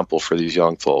example for these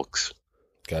young folks.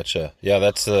 Gotcha. Yeah,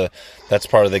 that's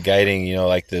part of the guiding,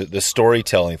 like the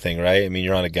storytelling thing, right? I mean,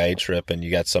 you're on a guide trip and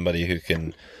you got somebody who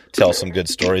can tell some good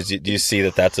stories. Do you see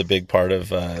that that's a big part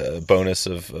of a bonus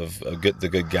of the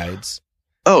good guides?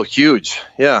 Oh, huge.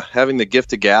 Yeah, having the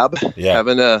gift of gab,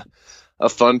 having a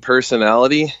fun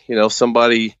personality,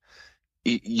 somebody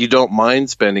you don't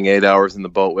mind spending 8 hours in the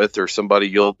boat with, or somebody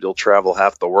you'll travel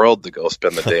half the world to go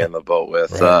spend the day in the boat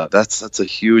with. Right. That's a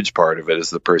huge part of it, is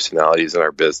the personalities in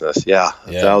our business. Yeah.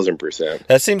 1,000%.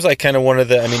 That seems like kind of one of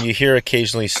the, you hear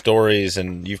occasionally stories,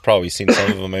 and you've probably seen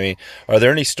some of them. Are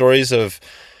there any stories of,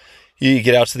 you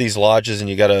get out to these lodges and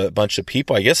you got a bunch of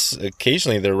people, I guess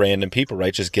occasionally they're random people,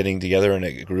 right? Just getting together in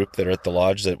a group that are at the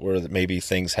lodge where maybe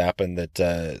things happen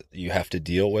that you have to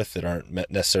deal with that aren't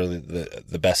necessarily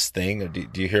the best thing. Or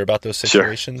do you hear about those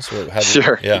situations? Sure.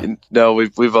 Sure. Yeah. No,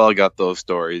 we've all got those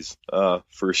stories,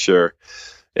 for sure.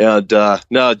 And,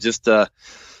 just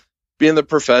being the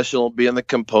professional, being the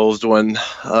composed one.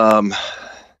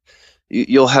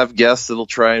 You'll have guests that'll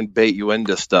try and bait you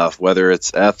into stuff, whether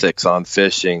it's ethics on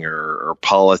fishing or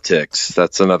politics.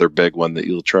 That's another big one that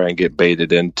you'll try and get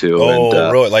baited into.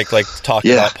 Oh, really? Like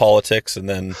talking about politics and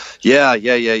then. Yeah.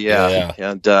 Yeah.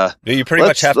 And you pretty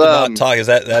much have to not talk. Is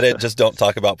that it? Just don't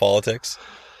talk about politics.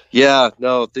 Yeah,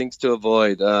 no, things to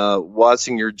avoid.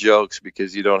 Watching your jokes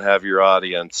because you don't have your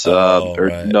audience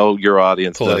know your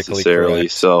audience necessarily.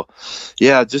 Correct. So,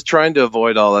 yeah, just trying to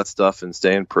avoid all that stuff and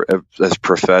staying as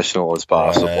professional as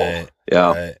possible.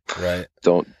 Right.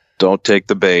 Don't take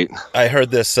the bait. I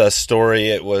heard this story.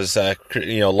 It was,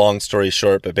 long story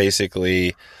short, but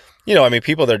basically,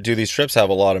 people that do these trips have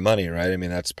a lot of money, right?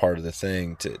 That's part of the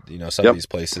thing to, some of these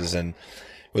places. And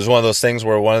it was one of those things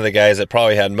where one of the guys that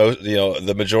probably had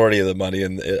the majority of the money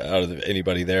out of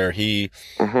anybody there, he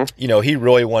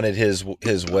really wanted his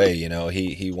way.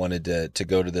 He wanted to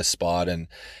go to this spot, and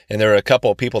there were a couple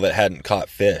of people that hadn't caught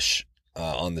fish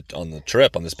on the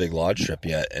trip, on this big lodge trip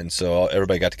yet, and so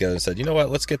everybody got together and said, you know what,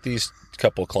 let's get these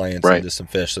couple of clients into some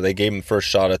fish. So they gave him first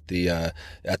shot at the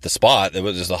spot. There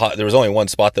was only one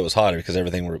spot that was hotter because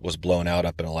everything was blown out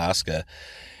up in Alaska.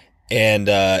 And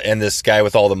this guy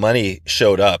with all the money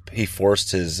showed up. He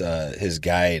forced his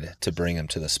guide to bring him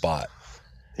to the spot.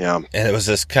 Yeah. And it was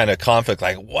this kind of conflict,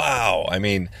 like, wow.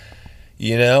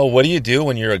 What do you do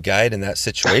when you're a guide in that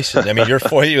situation?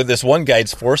 This one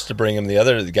guide's forced to bring him. The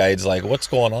other guide's like, what's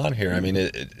going on here?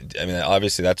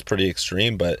 Obviously that's pretty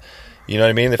extreme, but you know what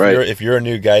I mean? If you're a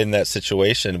new guide in that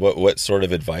situation, what sort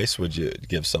of advice would you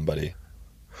give somebody?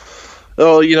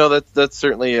 Oh, that's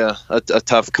certainly a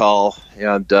tough call,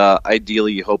 and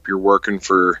ideally, you hope you're working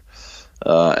for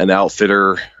an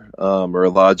outfitter or a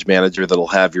lodge manager that'll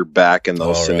have your back in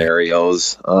those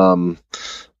scenarios.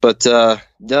 But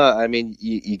no, I mean,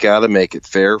 you got to make it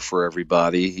fair for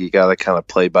everybody. You got to kind of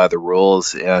play by the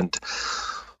rules, and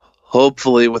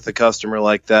hopefully, with a customer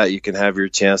like that, you can have your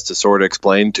chance to sort of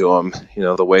explain to them,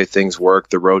 the way things work,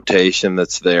 the rotation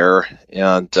that's there,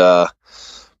 and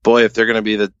boy, if they're going to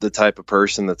be the type of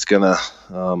person that's going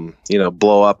to,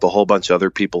 blow up a whole bunch of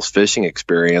other people's fishing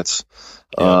experience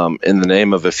in the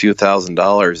name of a few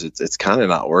 $1,000s, it's kind of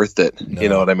not worth it. No. You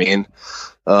know what I mean?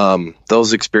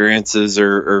 Those experiences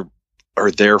are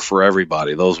there for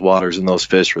everybody. Those waters and those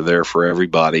fish are there for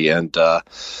everybody. And,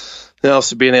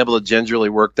 so being able to gingerly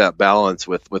work that balance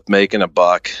with making a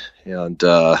buck and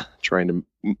trying to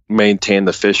maintain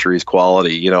the fishery's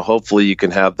quality, hopefully you can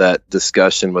have that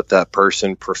discussion with that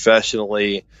person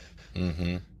professionally,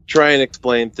 try and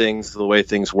explain things the way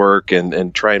things work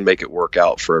and try and make it work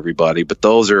out for everybody. But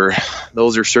those are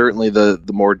certainly the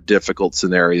more difficult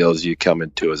scenarios you come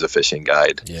into as a fishing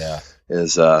guide. Yeah.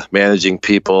 Is managing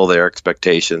people, their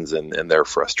expectations and their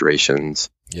frustrations.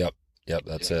 Yep,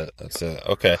 that's it.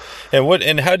 Okay.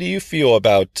 And how do you feel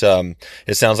about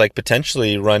it sounds like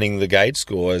potentially running the guide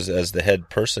school as the head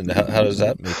person? How does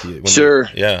that make you?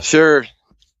 Sure.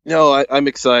 No, I'm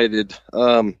excited.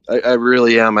 I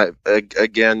really am.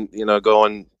 Again,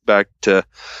 going back to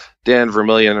Dan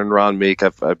Vermillion and Ron Meek,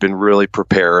 I've been really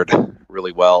prepared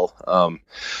really well.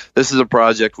 This is a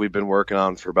project we've been working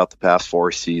on for about the past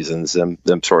 4 seasons, and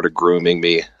them sort of grooming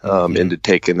me into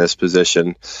taking this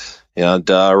position. And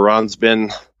Ron's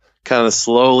been kind of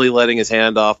slowly letting his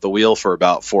hand off the wheel for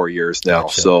about 4 years now.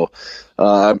 Gotcha. So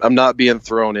I'm not being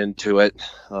thrown into it.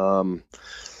 I'm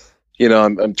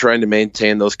trying to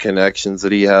maintain those connections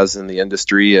that he has in the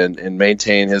industry and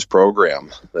maintain his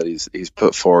program that he's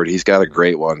put forward. He's got a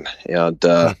great one. And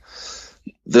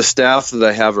the staff that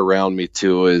I have around me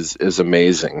too is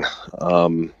amazing.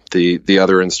 The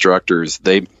other instructors,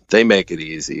 they make it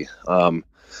easy.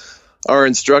 Our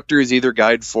instructors either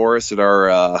guide for us at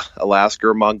our Alaska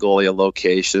or Mongolia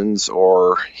locations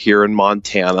or here in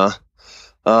Montana.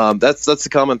 That's the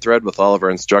common thread with all of our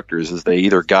instructors is they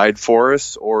either guide for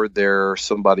us or they're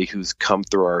somebody who's come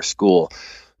through our school.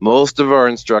 Most of our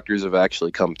instructors have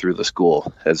actually come through the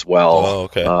school as well. Oh,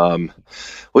 okay.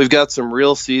 We've got some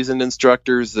real seasoned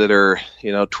instructors that are,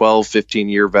 12,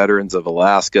 15-year veterans of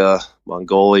Alaska,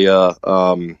 Mongolia,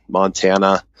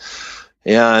 Montana.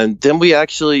 And then we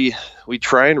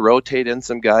try and rotate in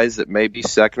some guys that may be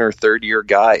second or third year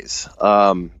guys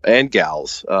and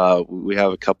gals. We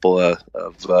have a couple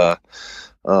of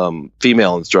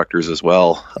female instructors as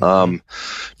well.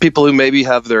 People who maybe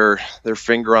have their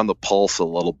finger on the pulse a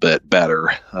little bit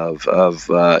better of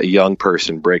a young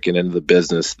person breaking into the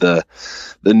business. The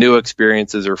new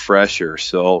experiences are fresher.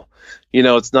 So,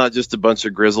 it's not just a bunch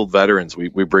of grizzled veterans. We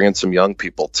bring in some young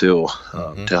people too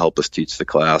to help us teach the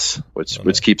class,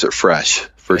 which keeps it fresh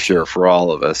for sure for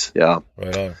all of us. Yeah.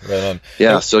 Right on.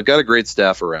 Yeah. So I got a great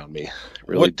staff around me.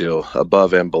 Really do,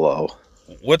 above and below.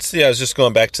 I was just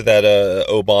going back to that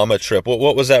Obama trip.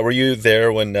 What was that? Were you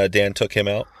there when Dan took him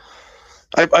out?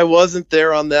 I wasn't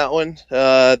there on that one.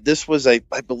 This was I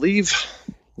believe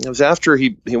it was after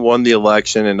he won the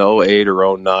election in 2008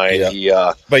 or 2009.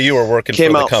 Yeah. But you were working for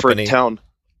the company. Came out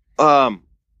for a town.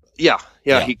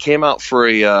 Yeah. He came out for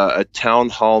a town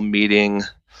hall meeting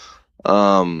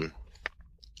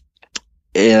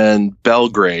in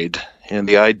Belgrade, and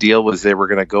the idea was they were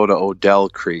going to go to Odell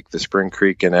Creek, the Spring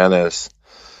Creek in Ennis.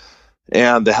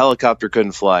 And the helicopter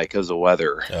couldn't fly because of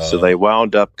weather. So they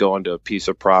wound up going to a piece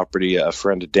of property, a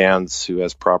friend of Dan's who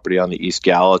has property on the East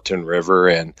Gallatin River,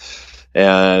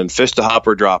 and fished a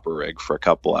hopper dropper rig for a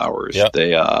couple hours. Yep.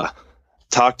 They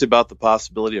talked about the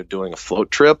possibility of doing a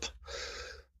float trip,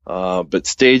 but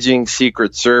staging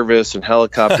Secret Service and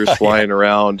helicopters flying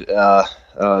around.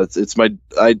 It's my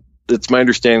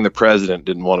understanding the president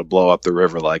didn't want to blow up the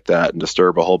river like that and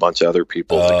disturb a whole bunch of other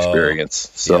people's experience.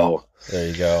 So. Yeah. There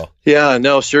you go. Yeah,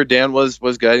 no, sure. Dan was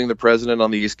guiding the president on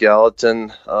the East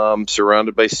Gallatin,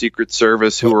 surrounded by Secret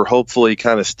Service, who were hopefully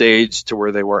kind of staged to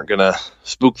where they weren't going to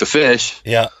spook the fish.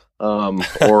 Yeah.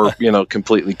 Or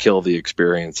completely kill the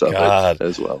experience of it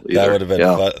as well. Either. That would have been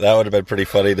that would have been pretty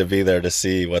funny to be there to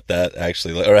see what that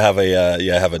actually, or have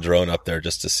a drone up there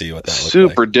just to see what that looks like.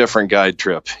 Super different guide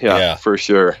trip. Yeah, for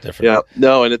sure. Different. Yeah,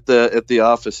 no, and at the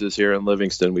offices here in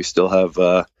Livingston, we still have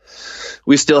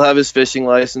his fishing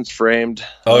license framed.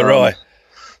 Oh, really?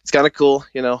 It's kind of cool,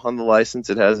 on the license.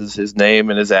 It has his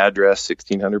name and his address,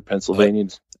 1600 Pennsylvania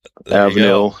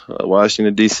Avenue,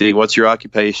 Washington, D.C. What's your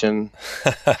occupation?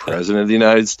 President of the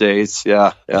United States.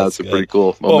 Yeah, it's a pretty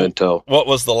cool memento. What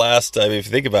was the last, I mean, if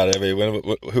you think about it, I mean,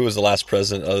 who was the last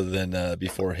president other than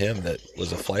before him that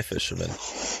was a fly fisherman?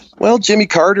 Well, Jimmy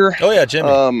Carter. Oh, yeah,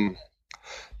 Jimmy.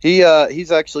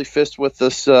 He's actually fished with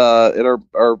us at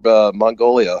our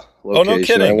Mongolia location. Oh, no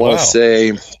kidding. I want to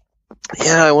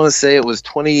say it was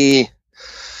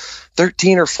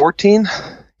 2013 or 14.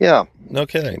 Yeah. No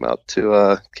kidding.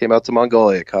 Came out to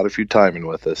Mongolia, caught a few Taimen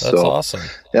with us. That's awesome.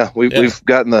 Yeah, we've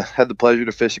had the pleasure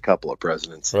to fish a couple of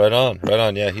presidents. Right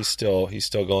on. Yeah, he's still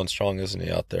going strong, isn't he,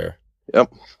 out there?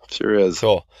 Yep, sure is.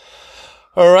 Cool.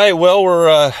 All right. Well,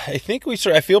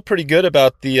 I feel pretty good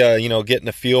about the getting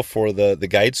a feel for the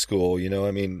guide school.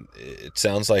 I mean, it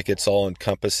sounds like it's all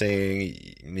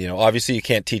encompassing. Obviously you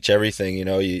can't teach everything.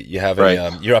 You have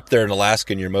you're up there in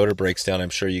Alaska and your motor breaks down. I'm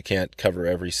sure you can't cover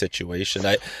every situation.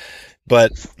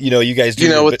 But you guys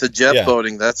do. With the jet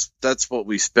boating, that's what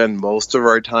we spend most of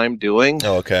our time doing.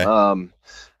 Oh, okay.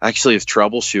 Actually, it's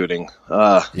troubleshooting.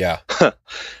 Yeah.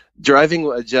 Driving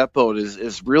a jet boat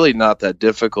is really not that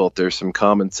difficult. There's some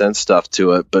common sense stuff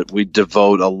to it, but we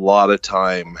devote a lot of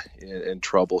time in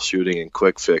troubleshooting and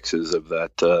quick fixes of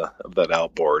that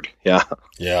outboard. Yeah.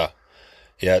 Yeah.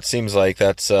 It seems like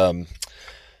that's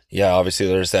obviously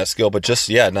there's that skill, but just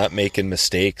not making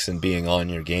mistakes and being on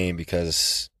your game,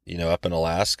 because up in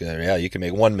Alaska, you can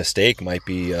make one mistake might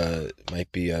be a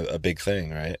big thing,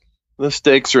 right? The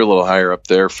stakes are a little higher up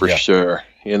there for sure.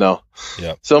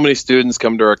 So many students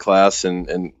come to our class,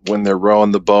 and when they're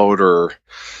rowing the boat or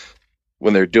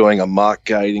when they're doing a mock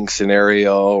guiding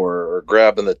scenario or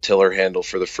grabbing the tiller handle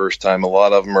for the first time, a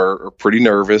lot of them are pretty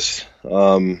nervous.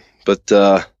 But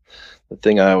the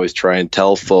thing I always try and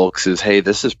tell folks is, hey,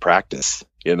 this is practice.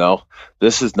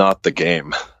 This is not the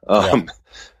game.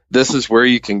 This is where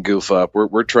you can goof up.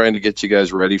 We're trying to get you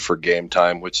guys ready for game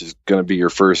time, which is going to be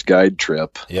your first guide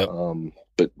trip. Yep.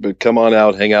 But come on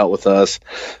out, hang out with us,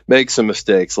 make some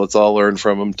mistakes. Let's all learn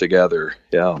from them together.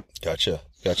 Yeah. Gotcha.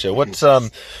 What's are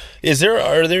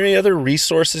there any other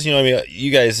resources? I mean,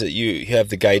 you guys, you have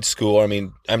the guide school. I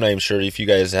mean, I'm not even sure if you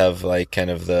guys have like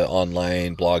kind of the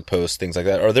online blog posts, things like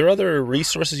that. Are there other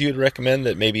resources you would recommend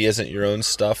that maybe isn't your own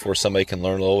stuff, where somebody can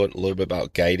learn a little bit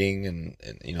about guiding and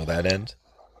that end?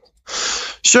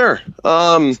 Sure.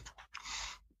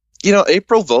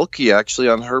 April Volke actually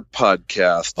on her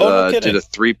podcast did a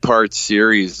 3-part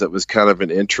series that was kind of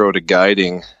an intro to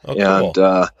guiding. Oh, cool.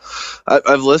 And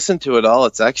I've listened to it all.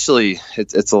 It's actually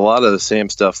it's a lot of the same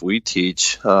stuff we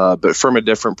teach, but from a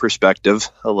different perspective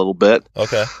a little bit.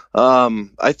 Okay.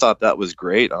 I thought that was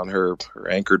great on her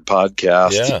anchored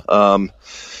podcast.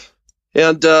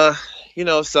 Yeah.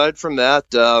 Aside from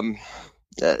that,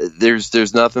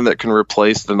 there's nothing that can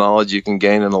replace the knowledge you can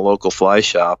gain in a local fly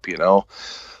shop.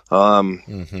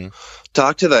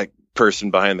 Talk to that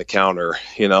person behind the counter.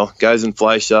 Guys in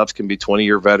fly shops can be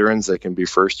 20-year veterans. They can be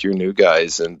first-year new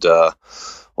guys. And a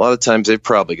lot of times they've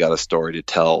probably got a story to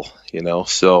tell,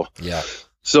 So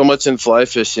much in fly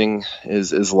fishing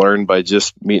is learned by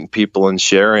just meeting people and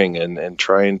sharing and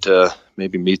trying to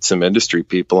maybe meet some industry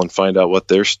people and find out what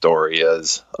their story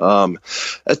is.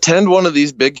 Attend one of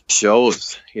these big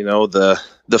shows,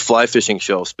 the fly fishing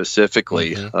show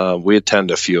specifically. We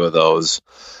attend a few of those.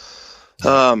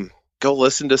 Go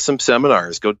listen to some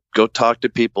seminars. Go talk to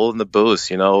people in the booth.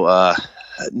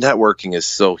 Networking is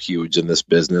so huge in this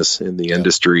business, in the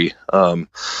industry. A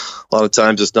lot of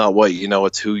times it's not what you know,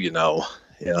 it's who you know.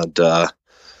 And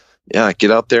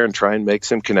get out there and try and make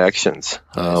some connections.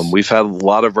 Nice. We've had a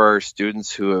lot of our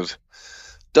students who have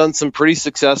done some pretty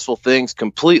successful things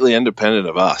completely independent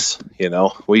of us.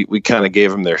 We kind of gave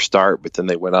them their start, but then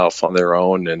they went off on their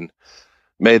own and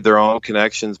made their own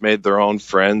connections, made their own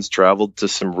friends, traveled to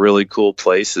some really cool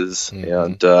places,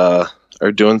 and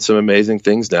are doing some amazing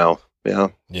things now. Yeah.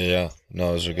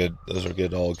 No, those are good.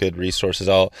 All good resources.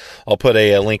 I'll put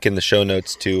a link in the show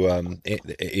notes to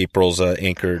April's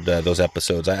anchored those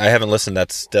episodes. I haven't listened.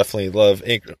 That's definitely love.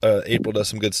 April does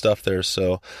some good stuff there.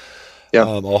 So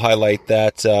I'll highlight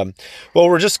that. Well,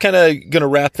 we're just kind of going to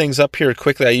wrap things up here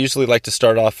quickly. I usually like to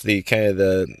start off the kind of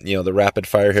the rapid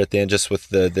fire here at the end, just with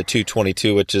the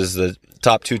 222, which is the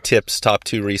top 2 tips, top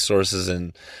 2 resources,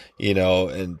 and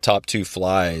top 2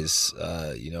 flies.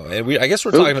 And I guess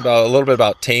we're talking about a little bit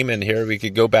about Taimen here. We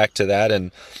could go back to that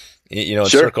and Sure.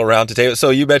 circle around to Taimen.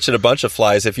 So you mentioned a bunch of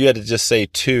flies. If you had to just say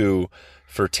 2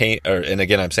 for and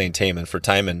again I'm saying Taimen for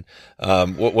Taimen,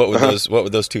 what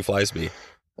would those 2 flies be?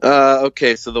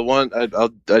 Okay, so the one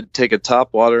I'd take a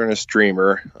top water and a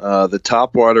streamer. The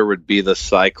top water would be the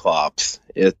Cyclops.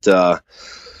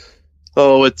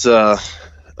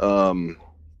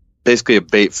 basically a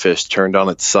bait fish turned on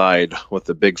its side with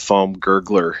a big foam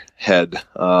gurgler head,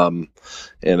 and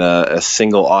a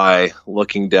single eye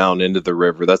looking down into the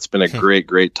river. That's been a great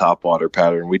topwater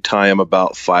pattern. We tie them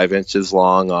about 5 inches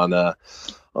long on a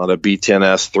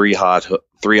B10S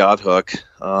 3-aught hook.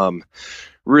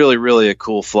 Really a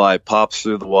cool fly. Pops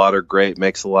through the water great,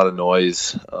 makes a lot of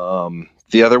noise.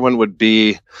 The other one would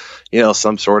be,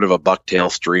 some sort of a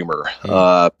bucktail streamer.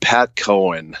 Pat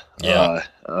Cohen. Yeah.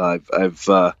 I've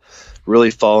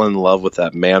really fallen in love with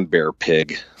that man bear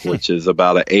pig, which is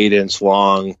about an 8-inch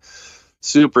long,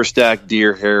 super stacked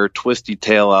deer hair, twisty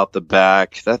tail out the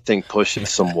back. That thing pushes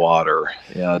some water.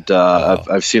 And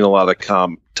I've seen a lot of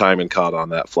Taimen caught on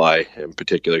that fly in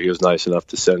particular. He was nice enough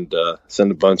to send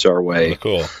a bunch our way.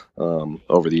 Cool.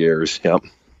 Over the years. Yep.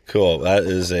 Cool. That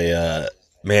is a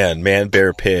man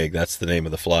bear pig. That's the name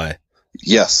of the fly.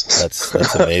 Yes.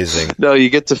 That's amazing. No, you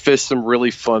get to fish some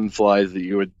really fun flies that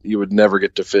you would never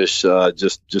get to fish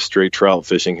just straight trout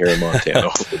fishing here in Montana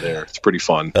over there. It's pretty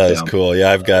fun. That is cool.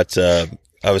 Yeah, I've got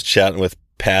I was chatting with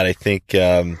Pat. I think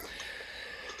we're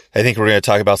going to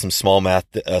talk about some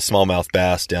smallmouth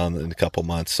bass down in a couple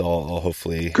months. So I'll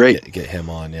hopefully get him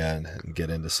on, and get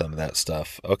into some of that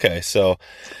stuff. Okay, so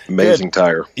amazing good.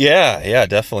 Tire. Yeah,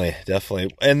 definitely.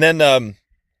 And then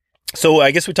so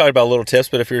I guess we talked about little tips,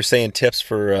 but if you're saying tips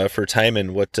for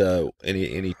Taimen, what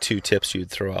any 2 tips you'd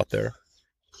throw out there?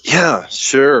 Yeah,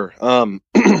 sure.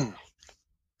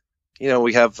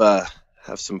 We have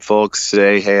some folks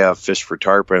say, "Hey, I've fished for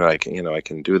tarpon. I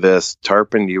can do this."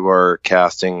 Tarpon, you are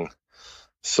casting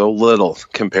so little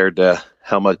compared to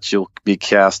how much you'll be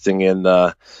casting in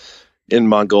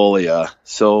Mongolia.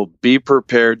 So be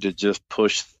prepared to just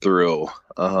push through.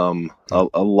 A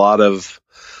lot of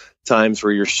times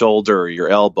where your shoulder or your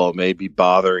elbow may be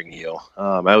bothering you.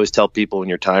 I always tell people when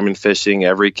you're Taimen fishing,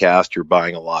 every cast you're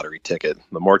buying a lottery ticket.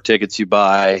 The more tickets you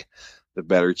buy, the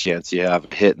better chance you have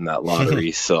of hitting that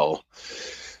lottery. So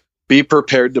be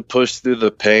prepared to push through the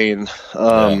pain,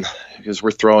 because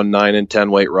we're throwing 9 and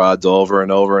 10 weight rods over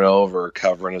and over and over,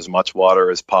 covering as much water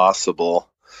as possible.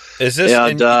 Is this?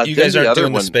 And you guys aren't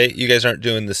doing the spay? You guys aren't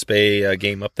doing the spay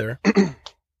game up there?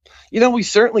 We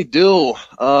certainly do.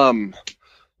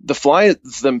 The flies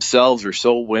themselves are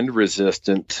so wind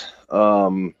resistant.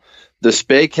 The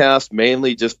spay cast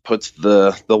mainly just puts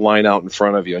the line out in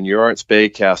front of you, and you aren't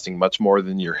spay casting much more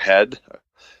than your head.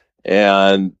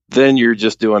 And then you're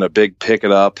just doing a big pick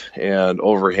it up and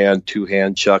overhand,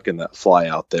 2-hand chucking that fly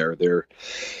out there. They're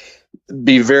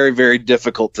be very, very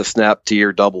difficult to snap to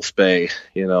your double spay,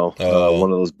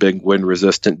 one of those big wind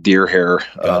resistant deer hair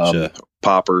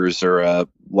poppers or a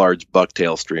large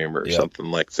bucktail streamer or something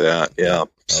like that. Yeah. Okay.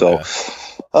 So,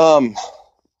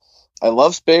 I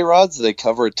love spay rods. They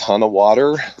cover a ton of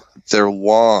water. They're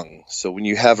long. So when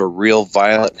you have a real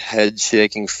violent head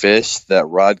shaking fish, that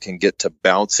rod can get to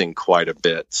bouncing quite a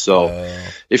bit. So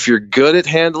if you're good at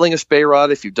handling a spay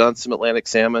rod, if you've done some Atlantic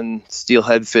salmon,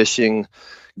 steelhead fishing,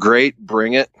 great,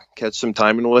 bring it, catch some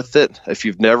Taimen with it. If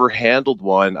you've never handled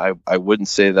one, I wouldn't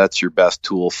say that's your best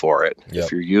tool for it. Yep.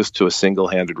 If you're used to a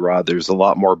single-handed rod, there's a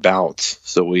lot more bounce.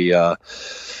 So we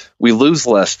lose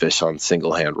less fish on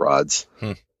single-hand rods.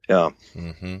 Yeah.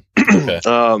 Mm-hmm.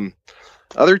 Okay.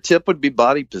 Other tip would be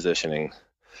body positioning.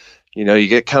 You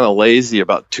get kind of lazy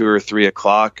about 2 or 3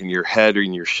 o'clock, and your head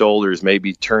and your shoulders may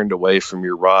be turned away from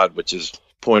your rod, which is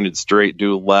pointed straight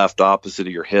due left, opposite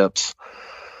of your hips.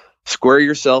 Square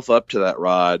yourself up to that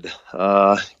rod.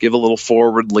 Give a little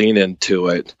forward lean into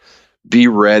it. Be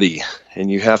ready.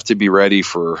 And you have to be ready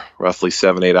for roughly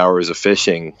 7-8 hours of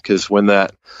fishing, because when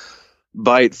that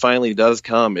bite finally does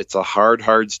come, it's a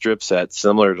hard strip set,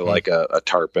 similar to like a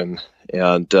tarpon.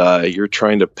 And you're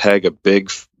trying to peg a big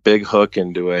hook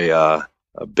into a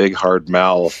big hard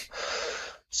mouth.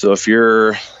 So if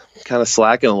you're kind of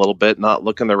slacking a little bit, not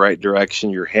looking the right direction,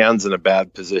 your hand's in a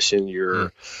bad position,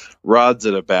 your rod's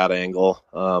at a bad angle,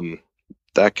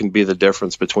 that can be the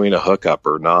difference between a hookup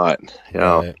or not.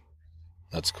 Right.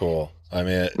 That's cool. I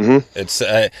mean, it's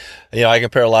I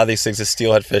compare a lot of these things to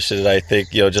steelhead fishing. I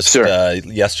think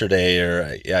yesterday,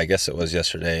 or I guess it was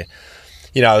yesterday.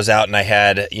 I was out and I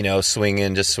had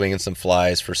swinging some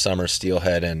flies for summer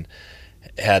steelhead, and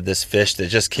had this fish that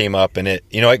just came up, and it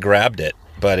grabbed it,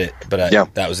 but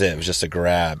that was it. It was just a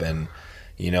grab, and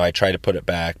I tried to put it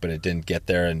back, but it didn't get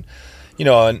there, and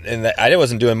I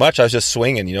wasn't doing much. I was just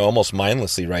swinging, almost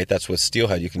mindlessly, right? That's with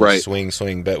steelhead. You can just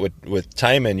swing. But with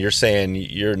Taimen, you're saying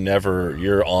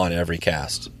you're on every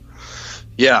cast.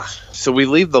 Yeah. So we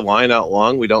leave the line out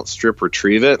long. We don't strip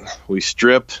retrieve it. We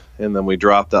strip and then we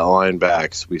drop that line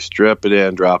back. So we strip it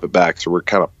in, drop it back. So we're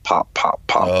kind of pop, pop,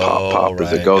 pop, pop, pop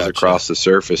as it goes across the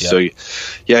surface. Yep.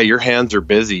 So your hands are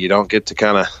busy. You don't get to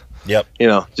kind of,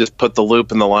 just put the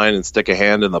loop in the line and stick a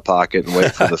hand in the pocket and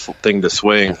wait for the thing to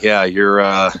swing. Yeah,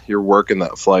 you're working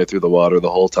that fly through the water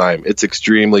the whole time. It's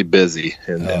extremely busy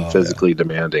and physically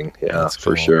demanding. Yeah, that's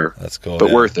for cool. sure. That's cool, but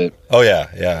worth it. Oh yeah.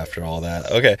 After all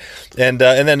that, okay. And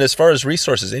then as far as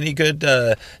resources, any good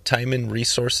Taimen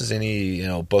resources? Any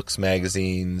books,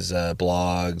 magazines,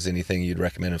 blogs, anything you'd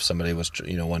recommend if somebody was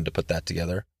wanted to put that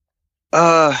together?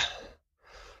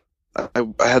 I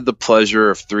had the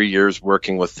pleasure of 3 years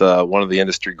working with one of the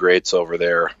industry greats over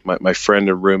there, my friend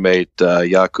and roommate,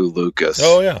 Yaku Lucas.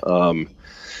 Oh, yeah.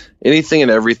 Anything and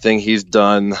everything he's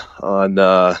done on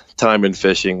Taimen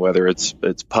fishing, whether it's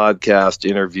podcast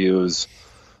interviews.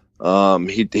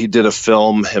 He did a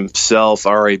film himself.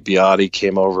 R.A. Biotti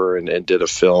came over and did a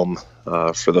film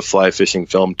for the Fly Fishing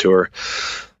Film Tour.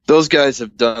 Those guys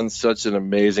have done such an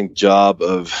amazing job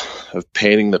of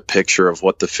painting the picture of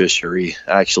what the fishery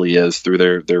actually is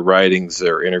through their writings,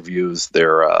 their interviews,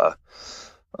 their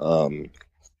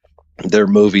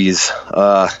movies.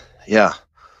 Find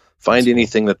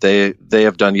anything that they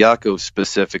have done. Yaku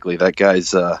specifically, that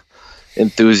guy's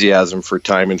enthusiasm for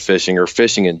Taimen fishing or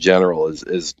fishing in general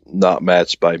is not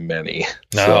matched by many.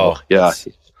 No, so,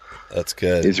 that's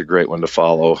good. He's a great one to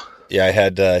follow. Yeah, I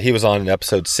had he was on in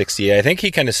episode 68. I think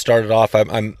he kind of started off.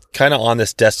 I'm kind of on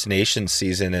this destination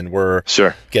season, and we're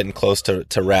getting close to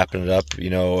wrapping it up.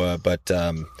 But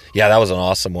that was an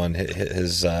awesome one.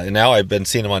 His and now I've been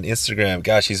seeing him on Instagram.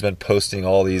 Gosh, he's been posting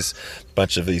all these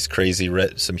bunch of these crazy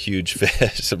some huge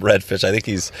fish, some redfish. I think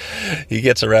he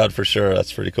gets around for sure.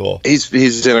 That's pretty cool.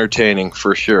 He's entertaining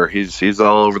for sure. He's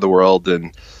all over the world,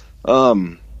 and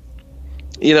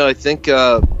I think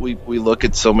we look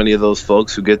at so many of those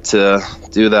folks who get to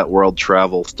do that world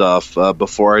travel stuff.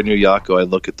 Before I knew Yaku, I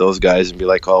look at those guys and be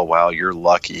like, oh, wow, you're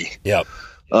lucky. Yep.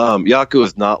 Yaku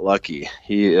is not lucky.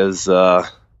 He is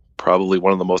probably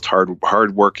one of the most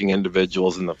hard-working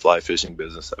individuals in the fly fishing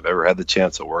business I've ever had the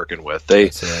chance of working with.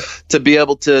 To be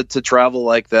able to travel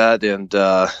like that and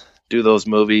do those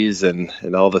movies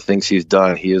and all the things he's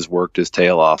done, he has worked his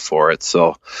tail off for it.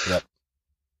 So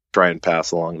try and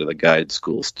pass along to the guide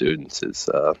school students is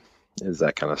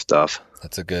that kind of stuff.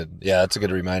 That's a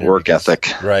good reminder. Work ethic.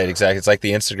 Right, exactly. It's like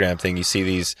the Instagram thing. You see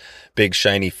these big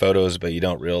shiny photos, but you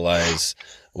don't realize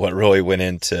what really went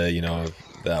into,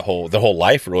 the whole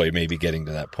life really maybe getting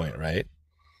to that point, right?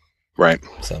 Right.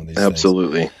 Some of these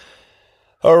absolutely. Things.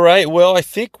 All right. Well, I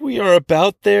think we are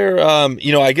about there.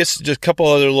 I guess just a couple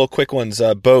other little quick ones,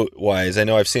 boat wise. I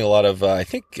know I've seen a lot of, I'm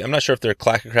not sure if they're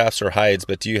clackercrafts or hides,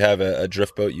 but do you have a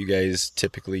drift boat you guys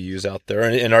typically use out there?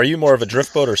 And are you more of a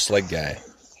drift boat or sled guy?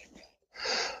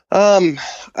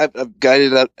 I've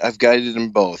guided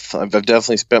in both. I've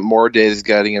definitely spent more days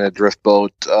guiding in a drift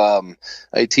boat.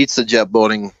 I teach the jet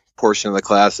boating portion of the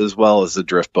class as well as the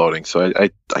drift boating. So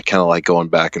I kind of like going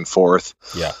back and forth.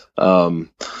 Yeah.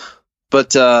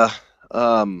 But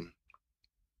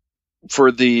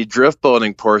for the drift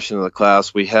boating portion of the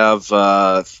class, we have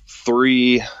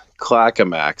 3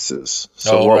 Clackamaxes.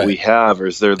 So what we have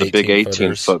is they're the big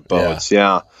 18-foot boats.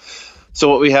 Yeah. So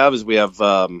what we have is we have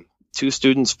 2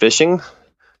 students fishing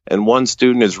and 1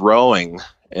 student is rowing,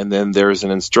 and then there's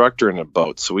an instructor in a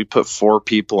boat. So we put 4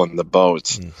 people in the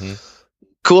boats. Mm-hmm.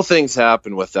 Cool things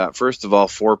happen with that. First of all,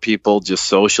 4 people just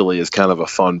socially is kind of a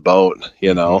fun boat,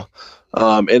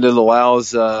 Mm-hmm. And it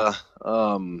allows, for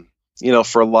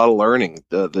a lot of learning.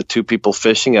 The 2 people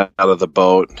fishing out of the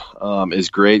boat is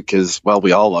great because,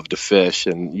 we all love to fish,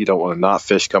 and you don't want to not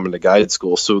fish coming to guide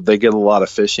school. So they get a lot of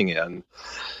fishing in.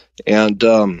 And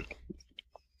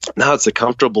now it's a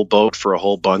comfortable boat for a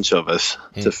whole bunch of us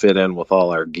to fit in with all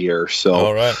our gear.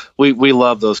 So we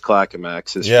love those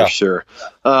Clackamaxes for sure.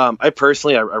 I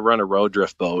personally, I run a row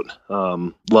drift boat.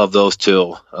 Love those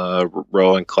too.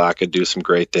 Row and Clacka do some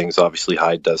great things. Obviously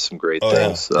Hyde does some great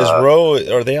things. Is Row,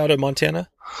 are they out of Montana?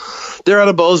 They're out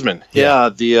of Bozeman. Yeah.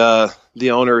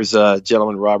 The owner is a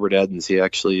gentleman, Robert Edens. He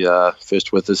actually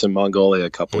fished with us in Mongolia a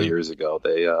couple of years ago.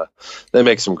 They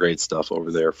make some great stuff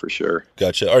over there for sure.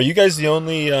 Gotcha. Are you guys the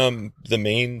only the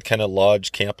main kind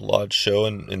of camp lodge show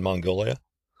in Mongolia?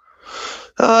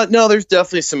 No, there's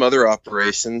definitely some other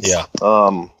operations. Yeah.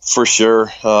 For sure.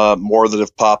 More that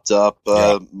have popped up.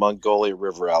 Mongolia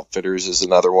River Outfitters is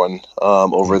another one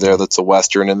over there that's a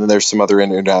Western, and then there's some other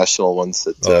international ones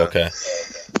that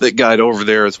that guide over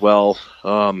there as well.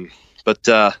 We've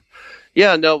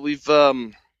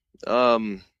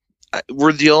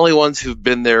we're the only ones who've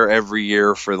been there every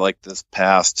year for like this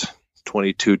past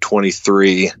 22,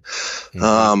 23.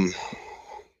 Mm-hmm.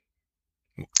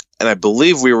 And I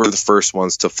believe we were the first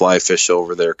ones to fly fish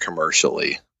over there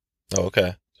commercially. Oh,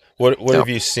 okay. What have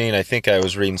you seen? I think I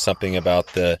was reading something about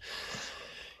the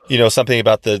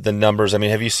numbers. I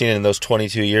mean, have you seen in those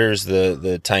 22 years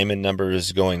the Taimen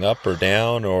numbers going up or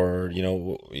down, or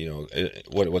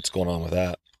what's going on with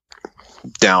that?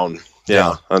 Down.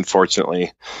 Yeah.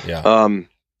 Unfortunately. Yeah.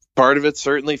 Part of it's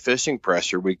certainly fishing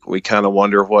pressure. We kind of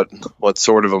wonder what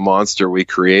sort of a monster we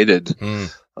created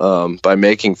by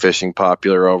making fishing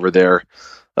popular over there.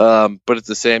 But at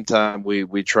the same time,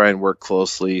 we try and work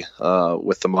closely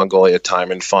with the Mongolia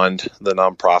Taimen Fund, the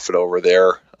nonprofit over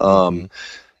there, and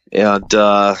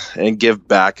give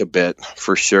back a bit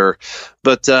for sure.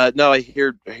 But no, I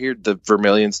hear the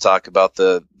Vermilions talk about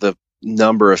the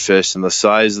number of fish and the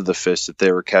size of the fish that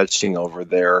they were catching over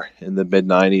there in the mid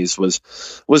 90s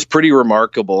was pretty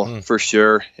remarkable for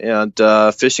sure. And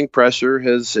fishing pressure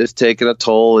has taken a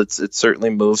toll. It's certainly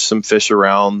moved some fish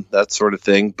around, that sort of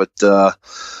thing. But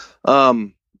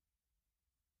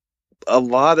a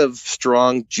lot of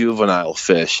strong juvenile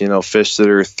fish, fish that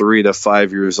are 3 to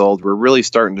 5 years old. We're really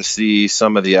starting to see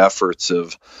some of the efforts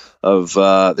of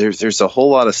there's a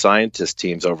whole lot of scientist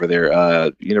teams over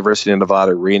there. University of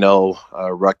Nevada, Reno,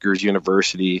 Rutgers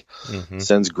University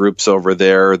sends groups over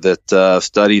there that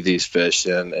study these fish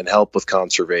and help with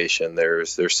conservation.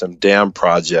 There's some dam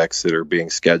projects that are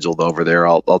being scheduled over there.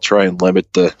 I'll try and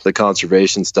limit the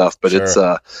conservation stuff, but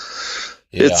sure.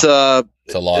 It's a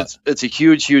lot. It's a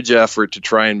huge effort to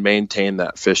try and maintain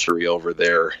that fishery over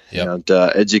there. Yep. And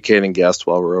educating guests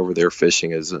while we're over there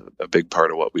fishing is a big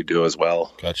part of what we do as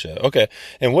well. Gotcha. Okay.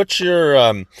 And what's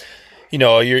your, do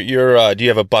you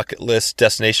have a bucket list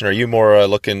destination? Are you more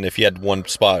looking, if you had one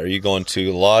spot, are you going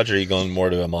to a lodge, or are you going more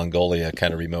to a Mongolia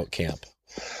kind of remote camp?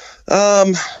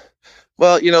 Well,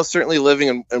 certainly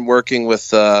living and working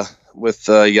with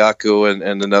Yaku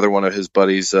and another one of his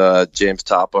buddies, James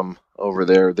Topham, over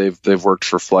there. They've worked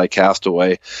for Fly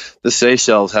Castaway. The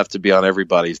Seychelles have to be on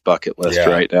everybody's bucket list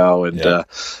right now, and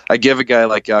I give a guy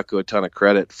like Yaku a ton of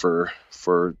credit for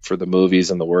the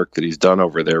movies and the work that he's done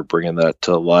over there, bringing that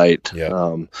to light.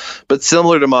 But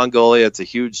similar to Mongolia, it's a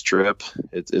huge trip.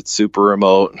 It's super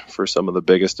remote for some of the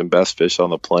biggest and best fish on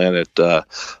the planet.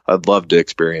 I'd love to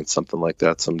experience something like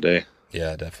that someday.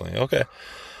 Yeah, definitely. Okay.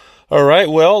 All right.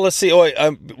 Well, let's see.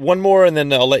 One more, and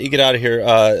then I'll let you get out of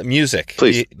here. Music.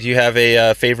 Please. Do you have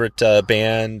a favorite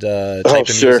band type of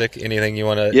sure. music? Anything you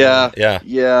want to?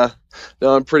 Yeah.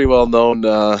 No, I'm pretty well known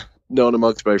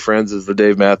amongst my friends as the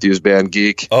Dave Matthews Band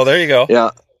geek. Oh, there you go.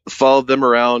 Yeah. Followed them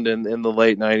around in the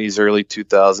late 90s, early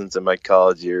 2000s in my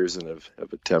college years, and have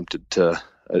attempted to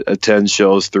attend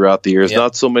shows throughout the years.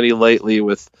 Not so many lately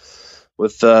with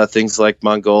things like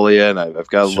Mongolia, and I've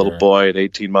got a little boy, an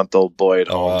 18-month-old boy at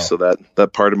home, so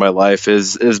that part of my life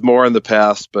is more in the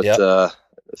past, but I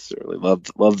certainly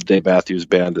love the Dave Matthews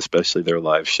Band, especially their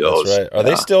live shows. That's right. Are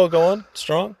they still going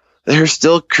strong? They're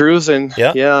still cruising.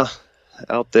 Yeah.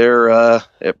 Out there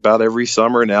about every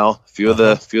summer now. A few of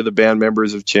the band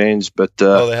members have changed, but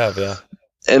they have,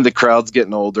 and the crowd's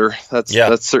getting older. That's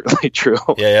certainly true.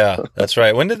 Yeah, that's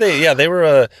right. When did they? Yeah, they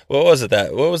were. What was it?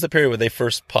 What was the period where they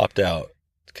first popped out?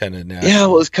 Kind of national. Yeah,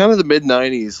 well, it was kind of the mid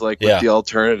 '90s, like with the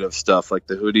alternative stuff, like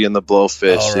the Hootie and the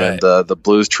Blowfish and the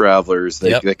Blues Travelers.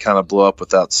 They kind of blew up with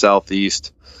that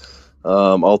Southeast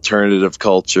alternative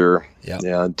culture,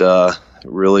 and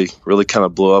really kind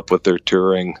of blew up with their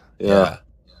touring. Yeah.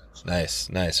 Nice.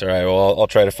 All right. Well, I'll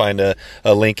try to find a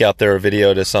link out there, a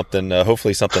video to something,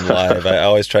 hopefully something live. I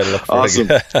always try to look for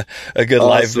a good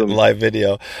live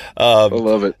video. I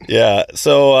love it. Yeah.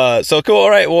 So cool. All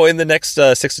right. Well, in the next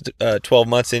 6 to 12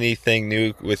 months, anything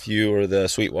new with you or the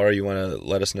Sweetwater you want to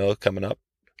let us know coming up?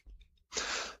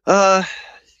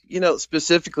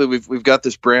 Specifically, we've got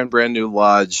this brand new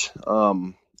lodge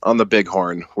on the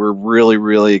Bighorn. We're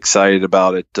really excited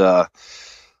about it.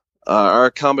 Our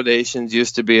accommodations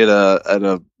used to be at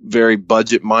a very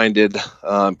budget-minded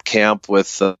camp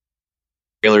with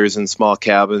trailers and small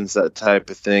cabins, that type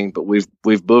of thing. But we've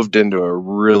moved into a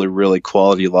really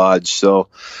quality lodge. So,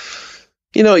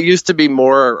 it used to be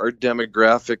more our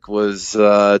demographic was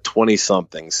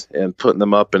 20-somethings, and putting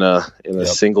them up in a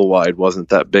single wide wasn't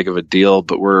that big of a deal.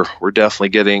 But we're definitely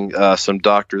getting some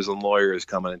doctors and lawyers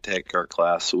coming and take our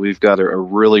class. So we've got a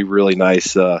really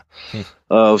nice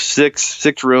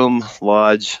 6-room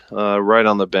lodge right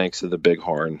on the banks of the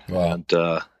Bighorn. Wow. And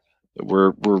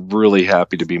we're really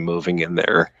happy to be moving in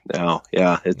there now.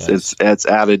 Yeah, it's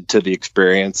added to the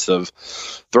experience of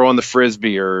throwing the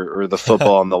frisbee or the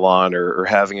football on the lawn or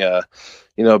having a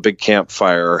big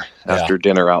campfire after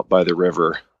dinner out by the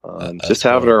river. Just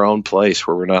having our own place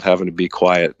where we're not having to be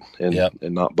quiet and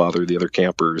not bother the other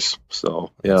campers. So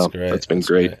that's been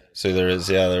great. So there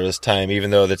is time,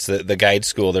 even though that's the guide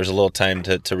school, there's a little time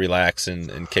to relax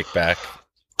and kick back.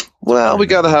 Well, we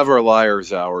got to have our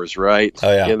liar's hours, right?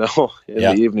 Oh yeah.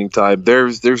 The evening time,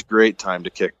 there's great time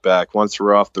to kick back. Once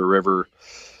we're off the river,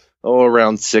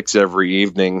 around 6 every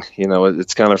evening,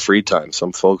 it's kind of free time.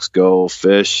 Some folks go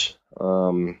fish.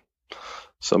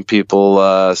 Some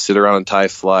people sit around and tie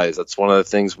flies. That's one of the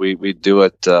things we do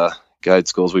at guide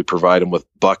schools. We provide them with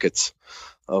buckets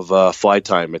of fly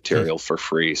tying material for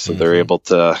free, so they're able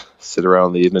to sit around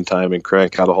in the evening time and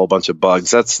crank out a whole bunch of bugs.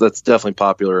 That's definitely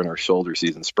popular in our shoulder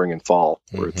season, spring and fall,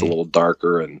 where it's a little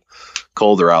darker and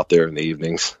colder out there in the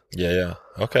evenings. Yeah.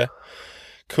 Okay.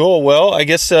 Cool. Well, I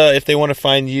guess if they want to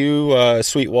find you,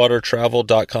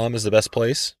 sweetwatertravel.com is the best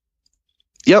place.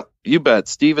 Yep, you bet.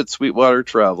 Steve at Sweetwater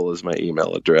Travel is my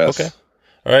email address. Okay.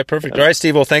 All right, perfect. All right,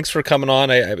 Steve, well, thanks for coming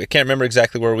on. I can't remember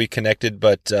exactly where we connected,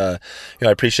 but I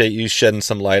appreciate you shedding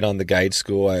some light on the guide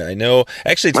school. I know,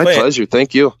 actually, it's my pleasure.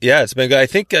 Thank you. Yeah, it's been good. I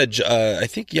think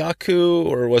Yaku,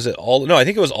 or was it I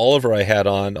think it was Oliver I had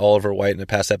on, Oliver White, in a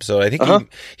past episode. I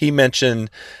think he mentioned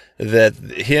that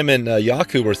him and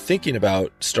Yaku were thinking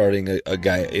about starting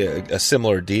a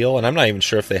similar deal, and I'm not even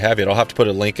sure if they have yet. I'll have to put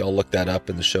a link. I'll look that up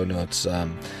in the show notes.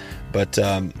 But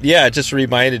it just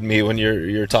reminded me when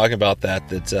you're talking about that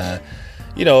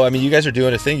you guys are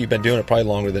doing a thing. You've been doing it probably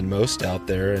longer than most out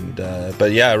there, and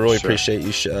I really appreciate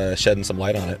you shedding some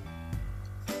light on it.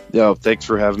 Yeah, thanks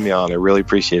for having me on. I really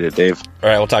appreciate it, Dave. All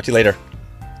right, we'll talk to you later.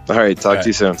 All right, talk to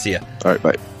you soon. See ya. All right,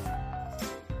 bye.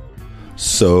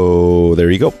 So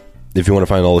there you go. If you want to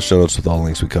find all the show notes with all the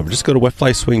links we covered, just go to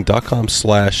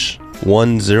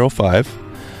wetflyswing.com/105.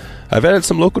 I've added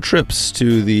some local trips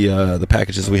to the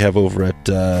packages we have over at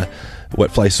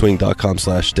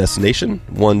wetflyswing.com/destination.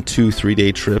 1, 2, 3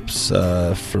 day trips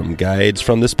from guides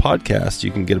from this podcast.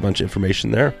 You can get a bunch of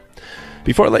information there.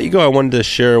 Before I let you go, I wanted to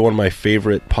share one of my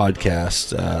favorite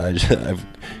podcasts.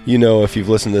 If you've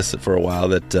listened to this for a while,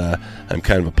 that I'm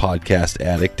kind of a podcast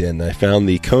addict, and I found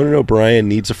the Conan O'Brien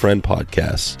Needs a Friend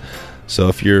podcast. So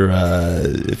if you're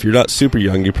not super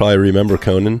young, you probably remember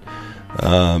Conan.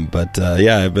 I've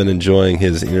been enjoying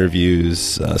his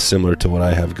interviews, similar to what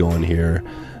I have going here.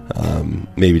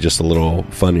 Maybe just a little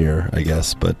funnier, I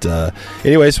guess. But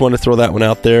anyways, want to throw that one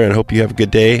out there, and hope you have a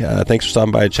good day. Thanks for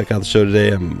stopping by and check out the show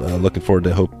today. I'm looking forward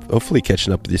to hopefully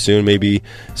catching up with you soon, maybe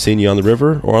seeing you on the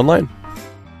river or online.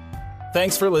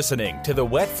 Thanks for listening to the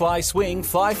Wet Fly Swing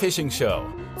Fly Fishing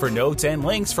Show. For notes and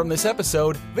links from this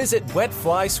episode, visit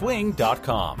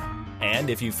wetflyswing.com. And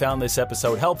if you found this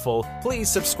episode helpful, please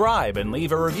subscribe and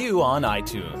leave a review on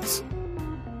iTunes.